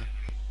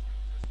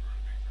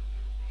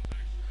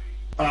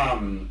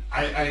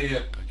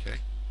Okay.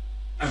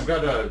 I've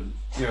got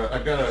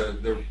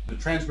the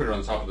transmitter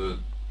on top of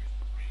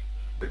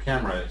the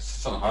camera.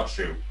 It's on the hot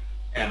shoe,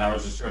 and I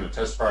was just doing a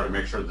test fire to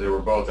make sure that they were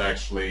both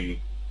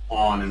actually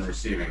on and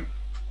receiving,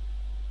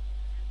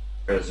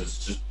 because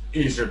it's just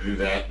easier to do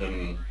that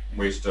than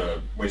waste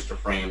a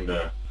frame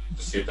to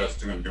see if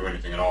that's going to do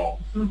anything at all.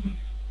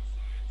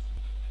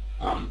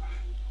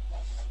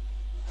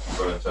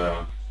 But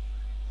so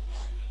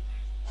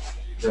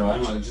I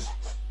don't know, just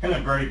kind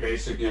of very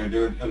basic.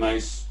 Do a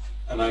nice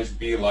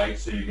B light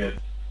so you get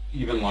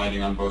even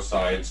lighting on both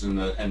sides, and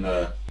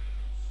the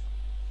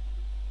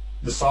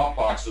soft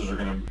boxes are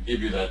going to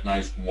give you that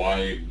nice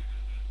wide.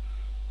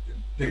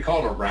 They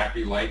call it a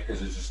wrappy light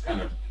because it just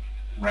kind of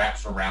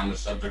wraps around the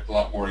subject a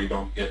lot more. You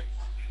don't get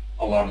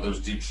a lot of those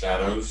deep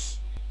shadows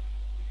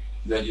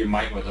that you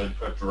might with a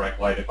direct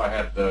light. If I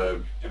had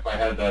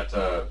that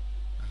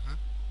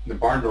the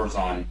barn doors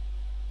on,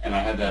 and I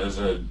had that as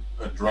a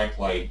direct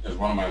light as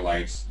one of my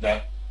lights,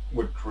 that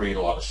would create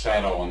a lot of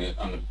shadow on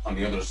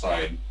the other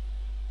side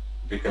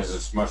because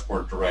it's much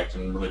more direct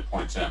and really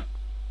points in.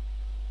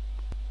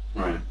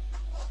 Right.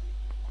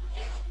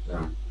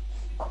 So,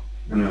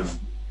 and then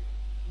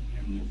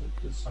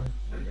this side.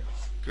 There you go.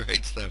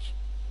 Great stuff.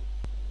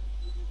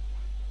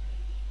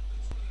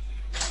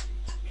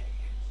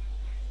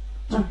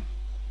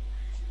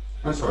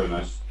 That's really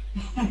nice.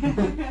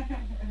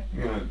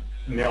 You're gonna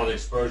nail the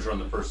exposure on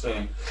the first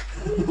setting.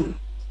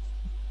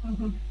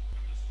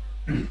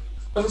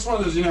 But it's one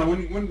of those,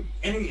 when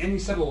any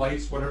set of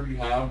lights, whatever you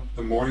have,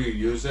 the more you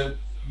use it,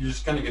 you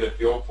just kind of get a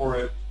feel for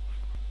it.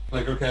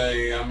 Like,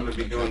 okay, I'm going to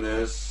be doing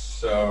this,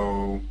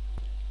 so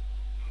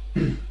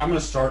I'm going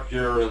to start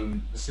here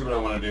and see what I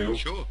want to do.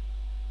 Sure.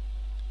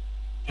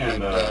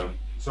 And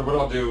so what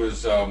I'll do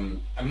is,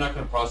 I'm not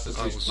going to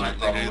process these tonight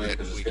probably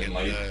because it's getting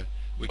late.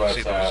 We can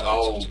see the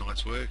results of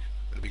tonight's work.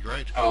 That'd be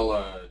great.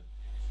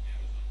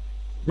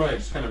 Right,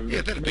 just kind of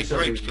that'd be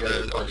great for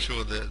I'm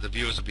sure the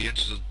viewers would be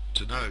interested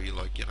to know,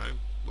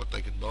 what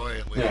they can buy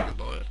and where they can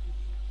buy it.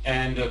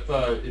 And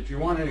if you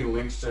want any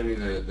links to any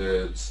of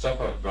the stuff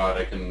I've got,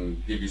 I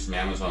can give you some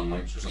Amazon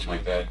links or something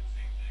like that.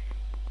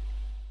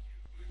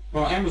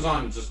 Well,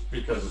 Amazon, just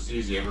because it's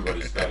easy,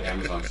 everybody's got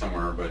Amazon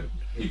somewhere, but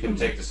you can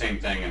take the same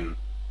thing and,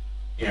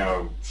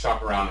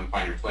 shop around and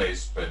find your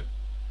place. But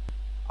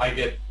I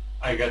get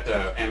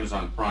the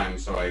Amazon Prime,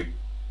 so I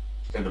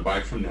tend to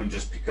buy from them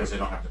just because they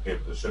don't have to pay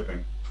for the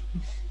shipping.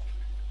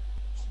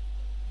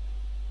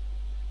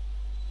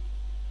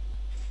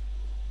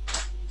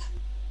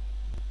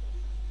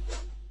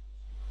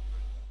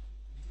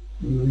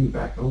 Lean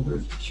back over.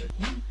 Sure.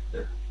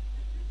 There.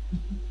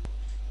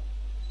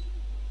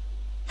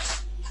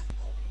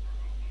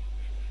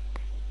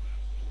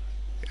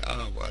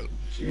 Oh, well.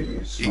 She gave me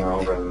a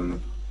smile rather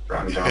than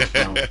round down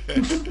smile.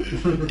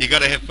 You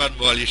got to have fun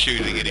while you're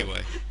shooting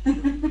anyway.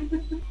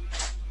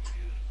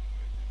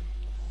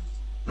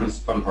 That's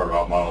the fun part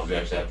about models. You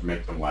actually have to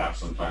make them laugh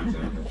sometimes.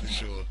 For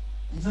sure.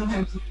 And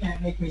sometimes you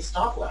can't make me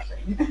stop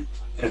laughing.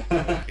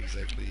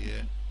 Exactly,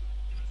 yeah.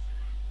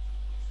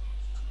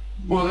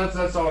 Well,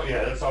 that's all.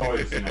 Yeah, that's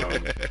always,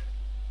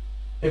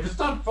 If it's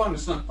not fun,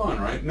 it's not fun,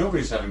 right?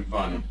 Nobody's having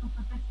fun,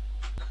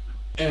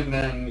 and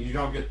then you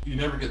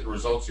never get the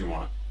results you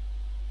want,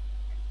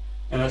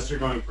 unless you're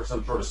going for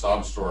some sort of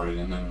sob story,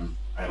 and then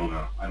I don't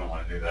know. I don't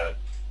want to do that.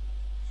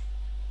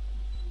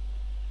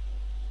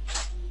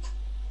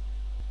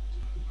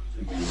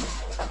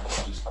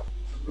 Just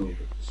move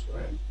it this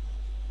way,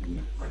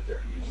 and right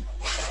there.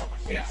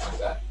 Yeah, like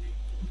that.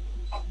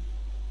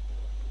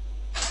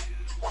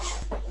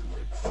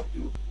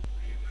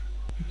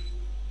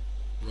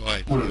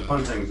 Right. One of the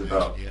fun things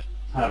about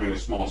having a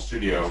small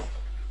studio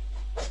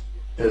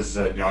is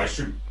that I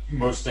shoot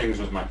most things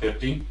with my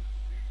 50,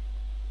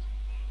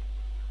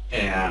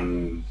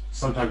 and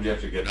sometimes you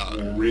have to get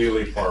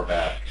really far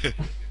back.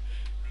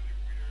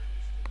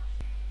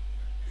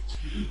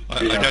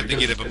 I don't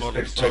think you'd have a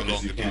model for too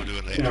long if you were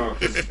doing that.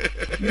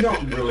 Because you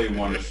don't really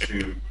want to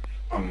shoot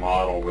a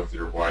model with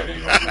your wide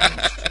angle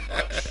lens too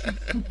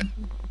much.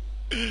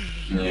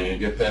 Yeah, you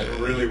get that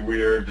really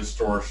weird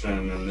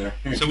distortion in there.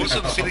 So what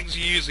sort of settings are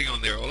you using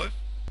on there, Olive?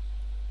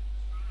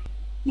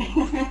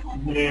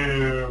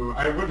 No,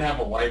 I wouldn't have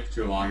a life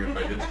too long if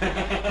I did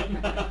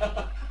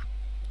that.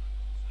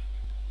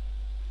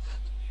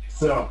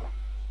 So,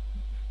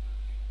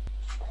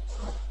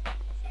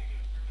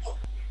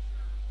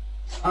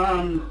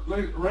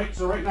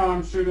 right now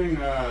I'm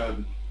shooting.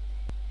 I've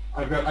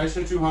got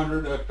ISO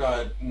 200. I've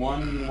got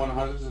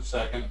 1/100th of a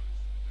second,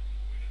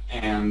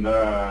 and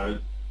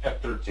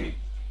f13.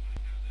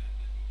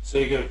 So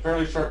you get a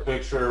fairly sharp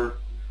picture.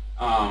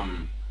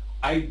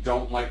 I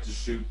don't like to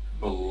shoot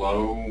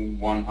below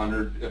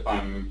 100 if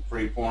I'm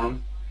freeform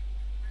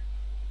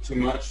too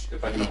much,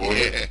 if I can avoid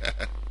it.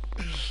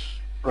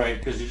 Right,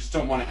 because you just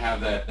don't want to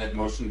have that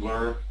motion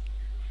blur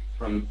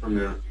from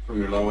your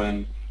low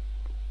end,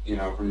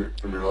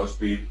 from your low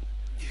speed.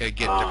 Yeah,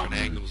 get different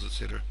angles,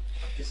 etc.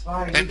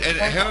 And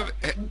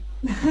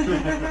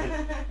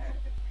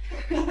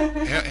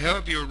how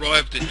have you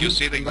arrived at your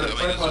settings? I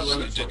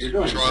mean, did you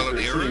trial and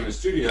error?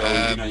 Do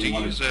you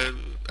use a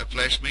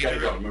flash meter?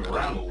 You gotta move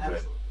around a little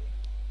bit.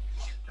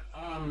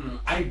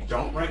 I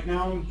don't right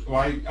now.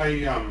 Well,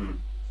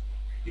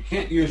 you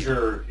can't use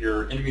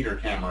your in-meter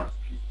camera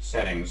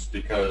settings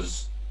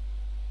because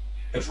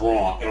it's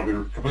wrong. It'll be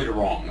completely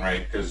wrong,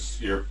 right? Because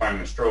you're firing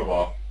the strobe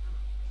off.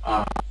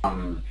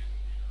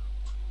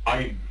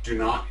 I do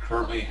not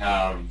currently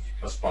have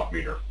a spot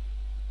meter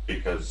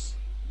because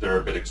they're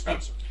a bit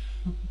expensive.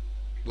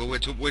 Well, we're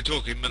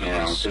talking You know,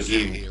 minimum because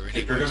here anyway.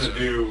 if you're going to So,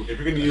 if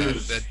you're going to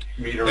use that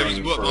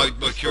metering was my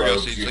for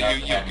curiosity. strobes, So you have to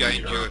you've have a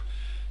gained meter. your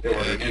They were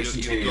you've got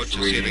instantaneous your settings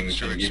readings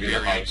through and give you the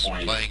high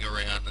experience, point playing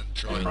around and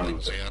trying run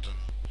things with it. out,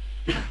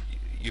 and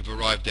you've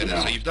arrived at You it.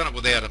 know. So you've done it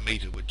without a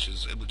meter, which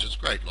is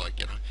great.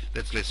 Like,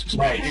 that's less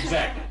Right, expensive.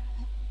 exactly.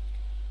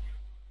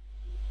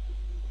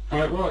 All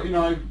right, well,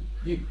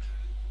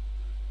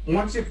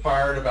 once you've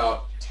fired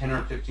about 10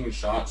 or 15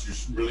 shots, you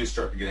really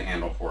start to get a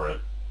handle for it.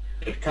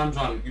 It comes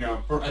on,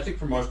 I think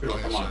for most people,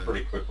 it comes on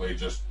pretty quickly,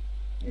 just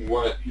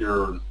what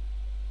you're,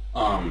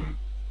 kind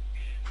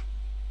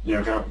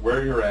of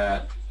where you're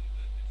at.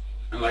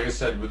 And like I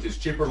said, with these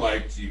cheaper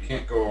lights, you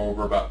can't go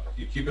over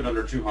you keep it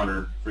under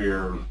 200 for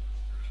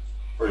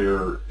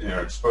your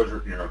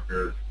exposure,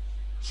 your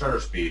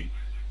shutter speed.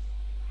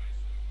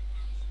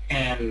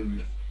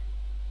 And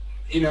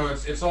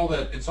it's all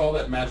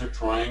that magic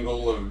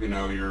triangle of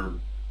your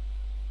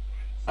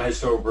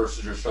ISO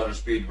versus your shutter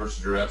speed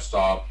versus your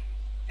f-stop,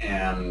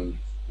 and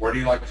where do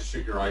you like to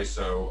shoot your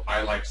ISO?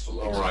 I like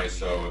lower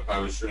ISO. If I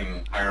was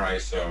shooting higher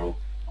ISO,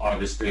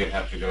 obviously I'd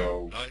have to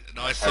go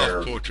Nice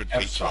higher self-portrait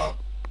feature.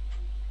 f-stop.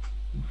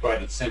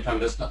 But at the same time,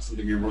 that's not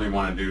something you really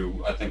want to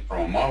do, I think,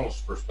 from a model's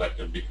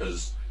perspective,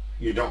 because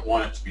you don't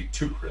want it to be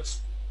too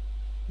crisp.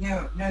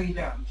 No, you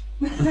don't.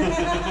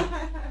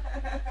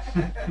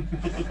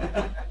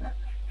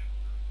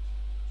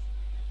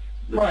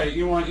 Right,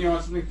 you want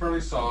something fairly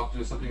soft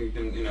and something you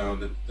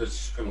can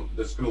that's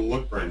gonna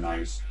look very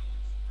nice.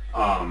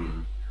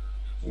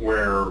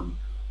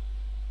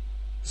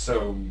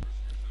 So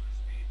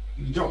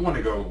you don't want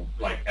to go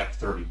like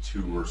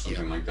f32 or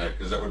something like that,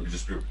 because that would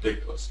just be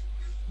ridiculous.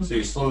 So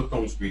you slow the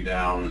film speed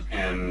down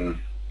and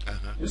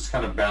just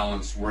kind of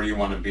balance where you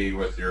want to be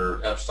with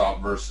your f-stop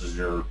versus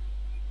your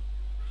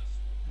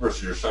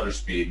shutter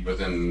speed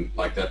within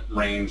like that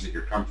range that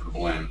you're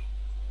comfortable in.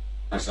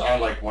 And so I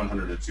like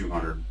 100 to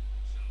 200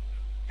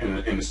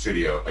 in the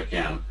studio if I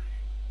can.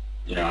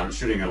 I'm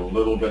shooting a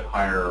little bit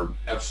higher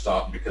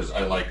f-stop because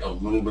I like a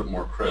little bit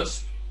more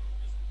crisp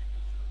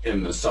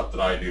in the stuff that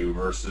I do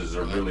versus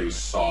a really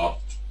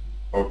soft,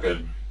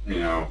 bokeh,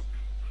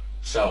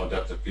 shallow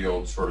depth of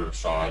field sort of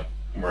shot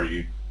where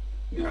I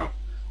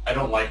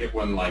don't like it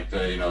when like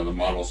the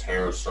model's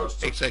hair starts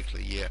to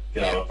get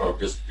out of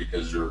focus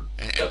because your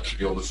depth of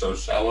field is so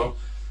shallow.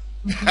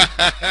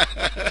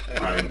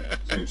 Right?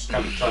 So you just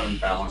kind of try to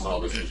balance all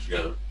these things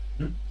together.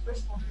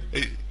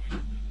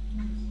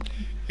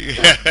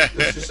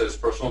 This just says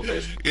personal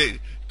taste. It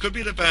could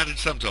be an advantage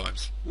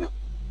sometimes. Yeah.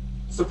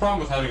 It's the problem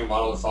with having a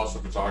model that's also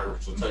a photographer,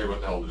 so they'll tell you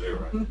what the hell to do,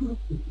 right?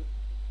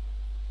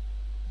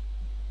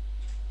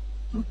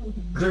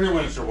 Particularly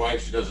when it's your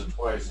wife, she does it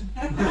twice.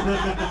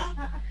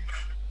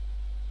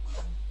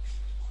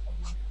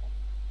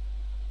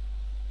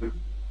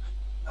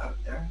 Up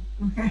there.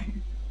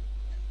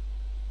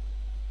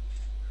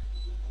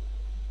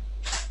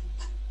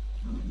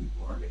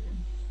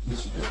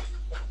 Yes, you do.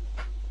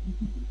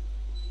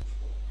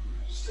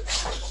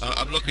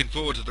 I'm looking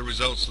forward to the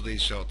results of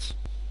these shots.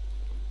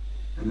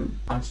 And then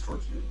eyes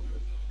towards me a little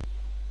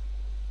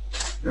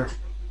bit. There.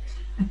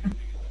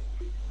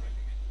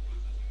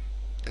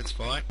 That's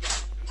fine.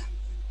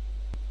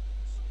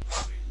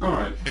 All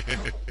right.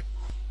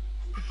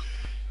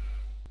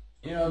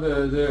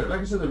 Like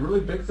I said, the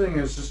really big thing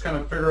is just kind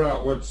of figure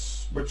out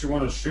what you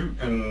want to shoot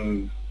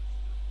and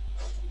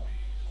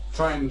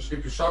try and,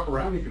 if you shop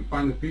around, you can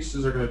find the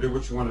pieces that are going to do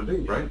what you want to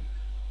do, right?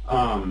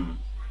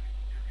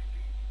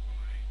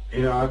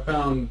 I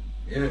found,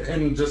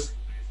 and just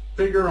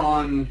figure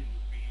on,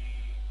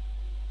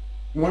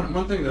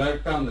 one thing that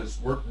I've found that's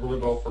worked really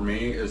well for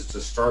me is to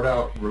start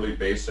out really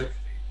basic.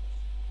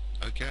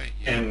 Okay.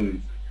 Yeah.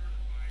 And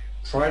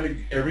try to,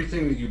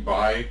 everything that you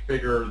buy,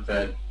 figure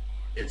that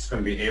it's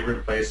going to be A,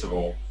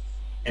 replaceable,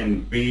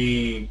 and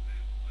B,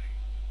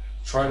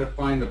 try to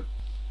find the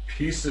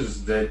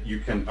pieces that you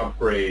can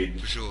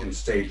upgrade in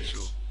stages. For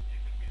sure.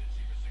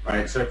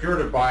 Right, so if you were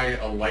to buy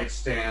a light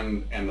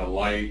stand and the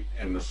light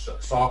and the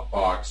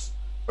softbox,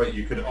 but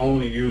you could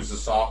only use the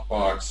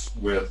softbox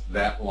with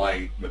that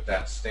light, with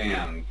that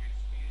stand,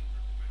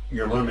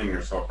 you're limiting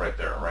yourself right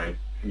there, right?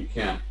 You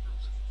can't,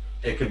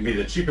 it could be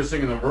the cheapest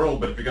thing in the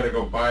world, but if you got to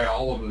go buy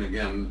all of them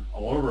again,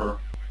 all over,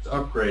 to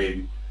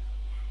upgrade,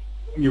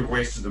 you've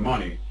wasted the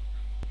money.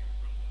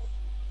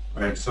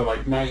 Right, so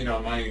like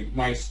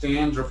my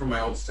stands are from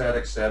my old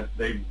static set.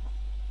 They've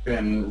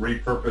been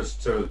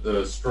repurposed to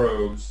the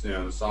strobes,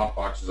 the soft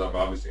boxes I've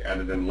obviously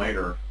added in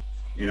later.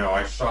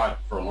 I shot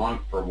for a long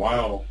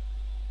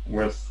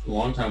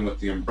time with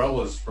the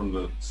umbrellas from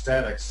the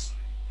statics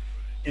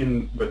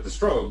in with the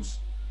strobes,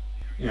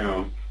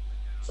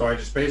 so I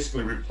just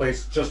basically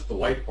replaced just the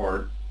light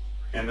part,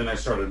 and then I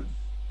started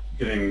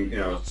getting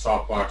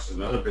soft boxes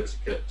and other bits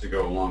of kit to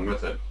go along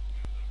with it,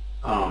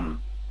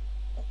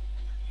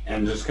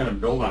 and just kind of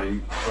build on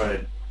it.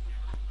 But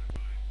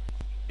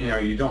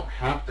you don't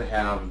have to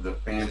have the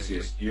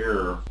fanciest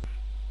gear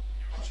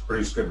to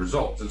produce good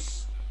results.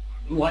 It's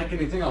like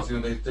anything else.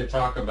 They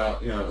talk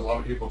about, a lot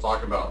of people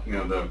talk about,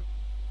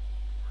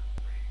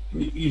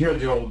 you hear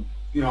the old,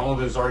 all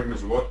those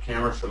arguments of what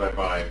camera should I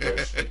buy,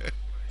 which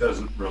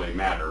doesn't really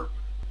matter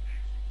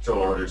to a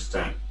large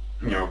extent.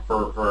 For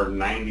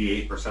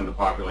 98% of the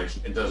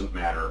population, it doesn't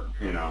matter.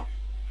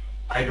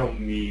 I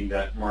don't need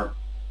the Mark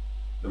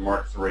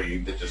III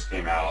that just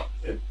came out.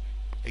 It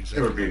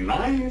would be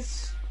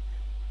nice,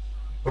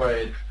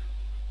 but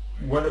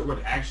what it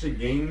would actually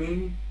gain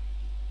me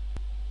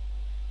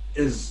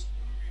is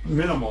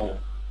minimal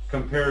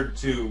compared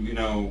to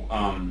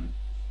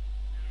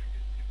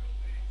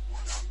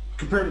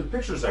compared to the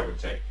pictures I would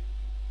take.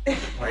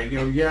 Right?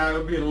 Yeah, it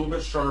would be a little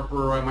bit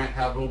sharper. I might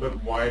have a little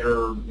bit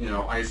wider,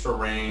 ISO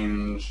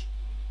range.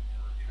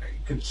 I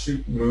could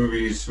shoot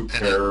movies. Who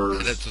cares?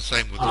 And it's the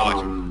same with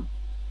lighting.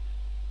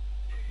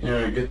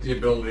 Get the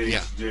ability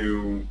to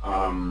do.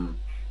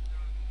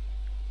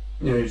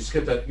 You just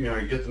get that.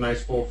 You get the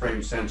nice full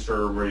frame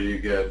sensor where you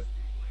get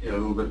a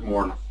little bit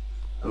more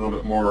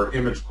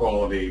image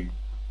quality,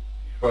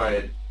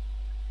 but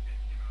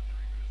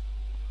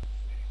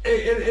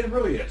it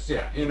really is.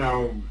 Yeah,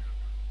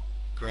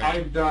 Great.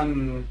 I've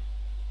done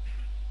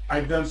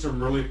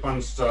some really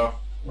fun stuff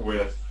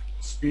with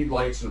speed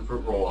lights and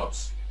fruit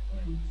roll-ups.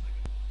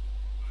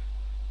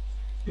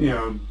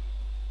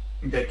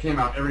 That came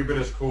out every bit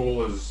as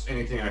cool as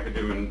anything I could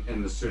do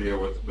in the studio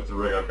with the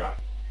rig I've got.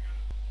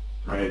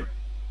 Right?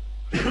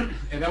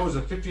 And that was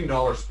a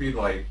 $15 speed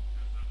light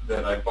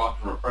that I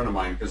bought from a friend of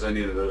mine because I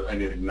needed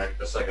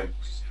a second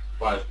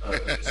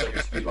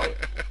speed light.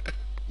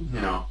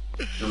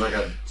 It was like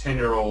a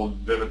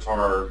 10-year-old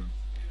Vivitar,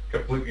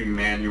 completely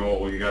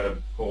manual. You got to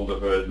pull the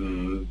hood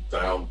and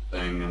dial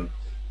thing, and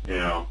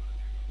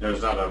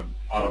there's not an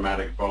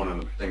automatic bone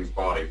in the thing's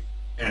body,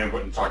 and it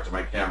wouldn't talk to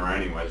my camera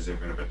anyways,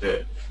 even if it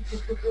did.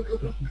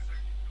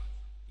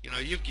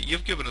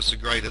 You've given us a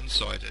great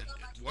insight in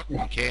what we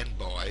can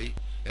buy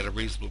at a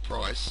reasonable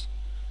price,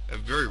 a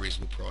very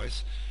reasonable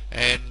price,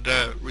 and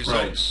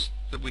results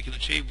that we can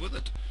achieve with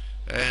it,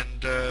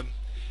 and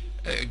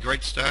a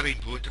great starting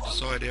point to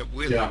decide out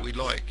whether we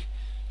like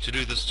to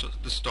do this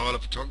style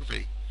of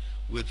photography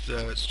with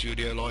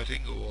studio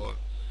lighting or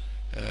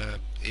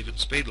even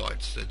speed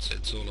lights.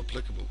 It's all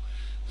applicable.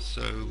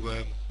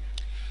 So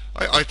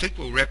I think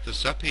we'll wrap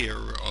this up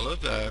here,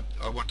 Olive.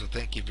 I want to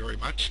thank you very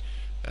much.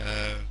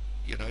 As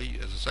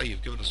I say,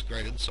 you've given us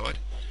great insight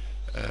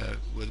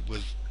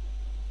with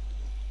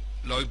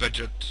low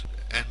budget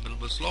and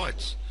minimalist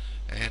lights,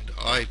 and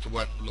I for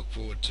one look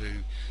forward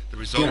to the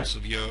results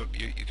of your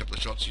couple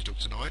of shots you took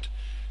tonight.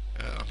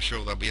 I'm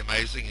sure they'll be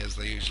amazing, as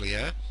they usually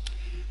are,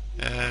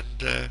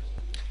 and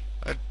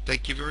I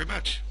thank you very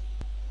much.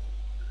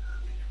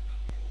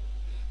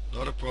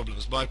 Not a problem,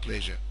 it's my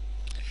pleasure.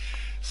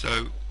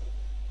 So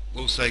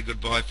we'll say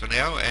goodbye for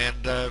now,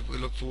 and we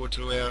look forward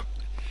to our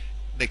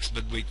next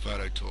midweek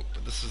photo talk.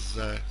 But this is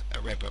a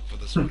wrap up for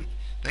this week.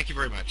 Thank you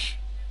very much.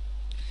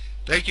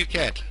 Thank you,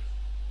 Kat.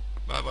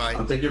 Bye bye.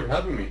 Thank you for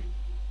having me.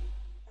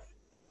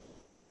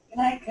 Good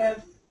night,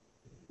 Kev.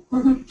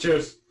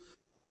 Cheers.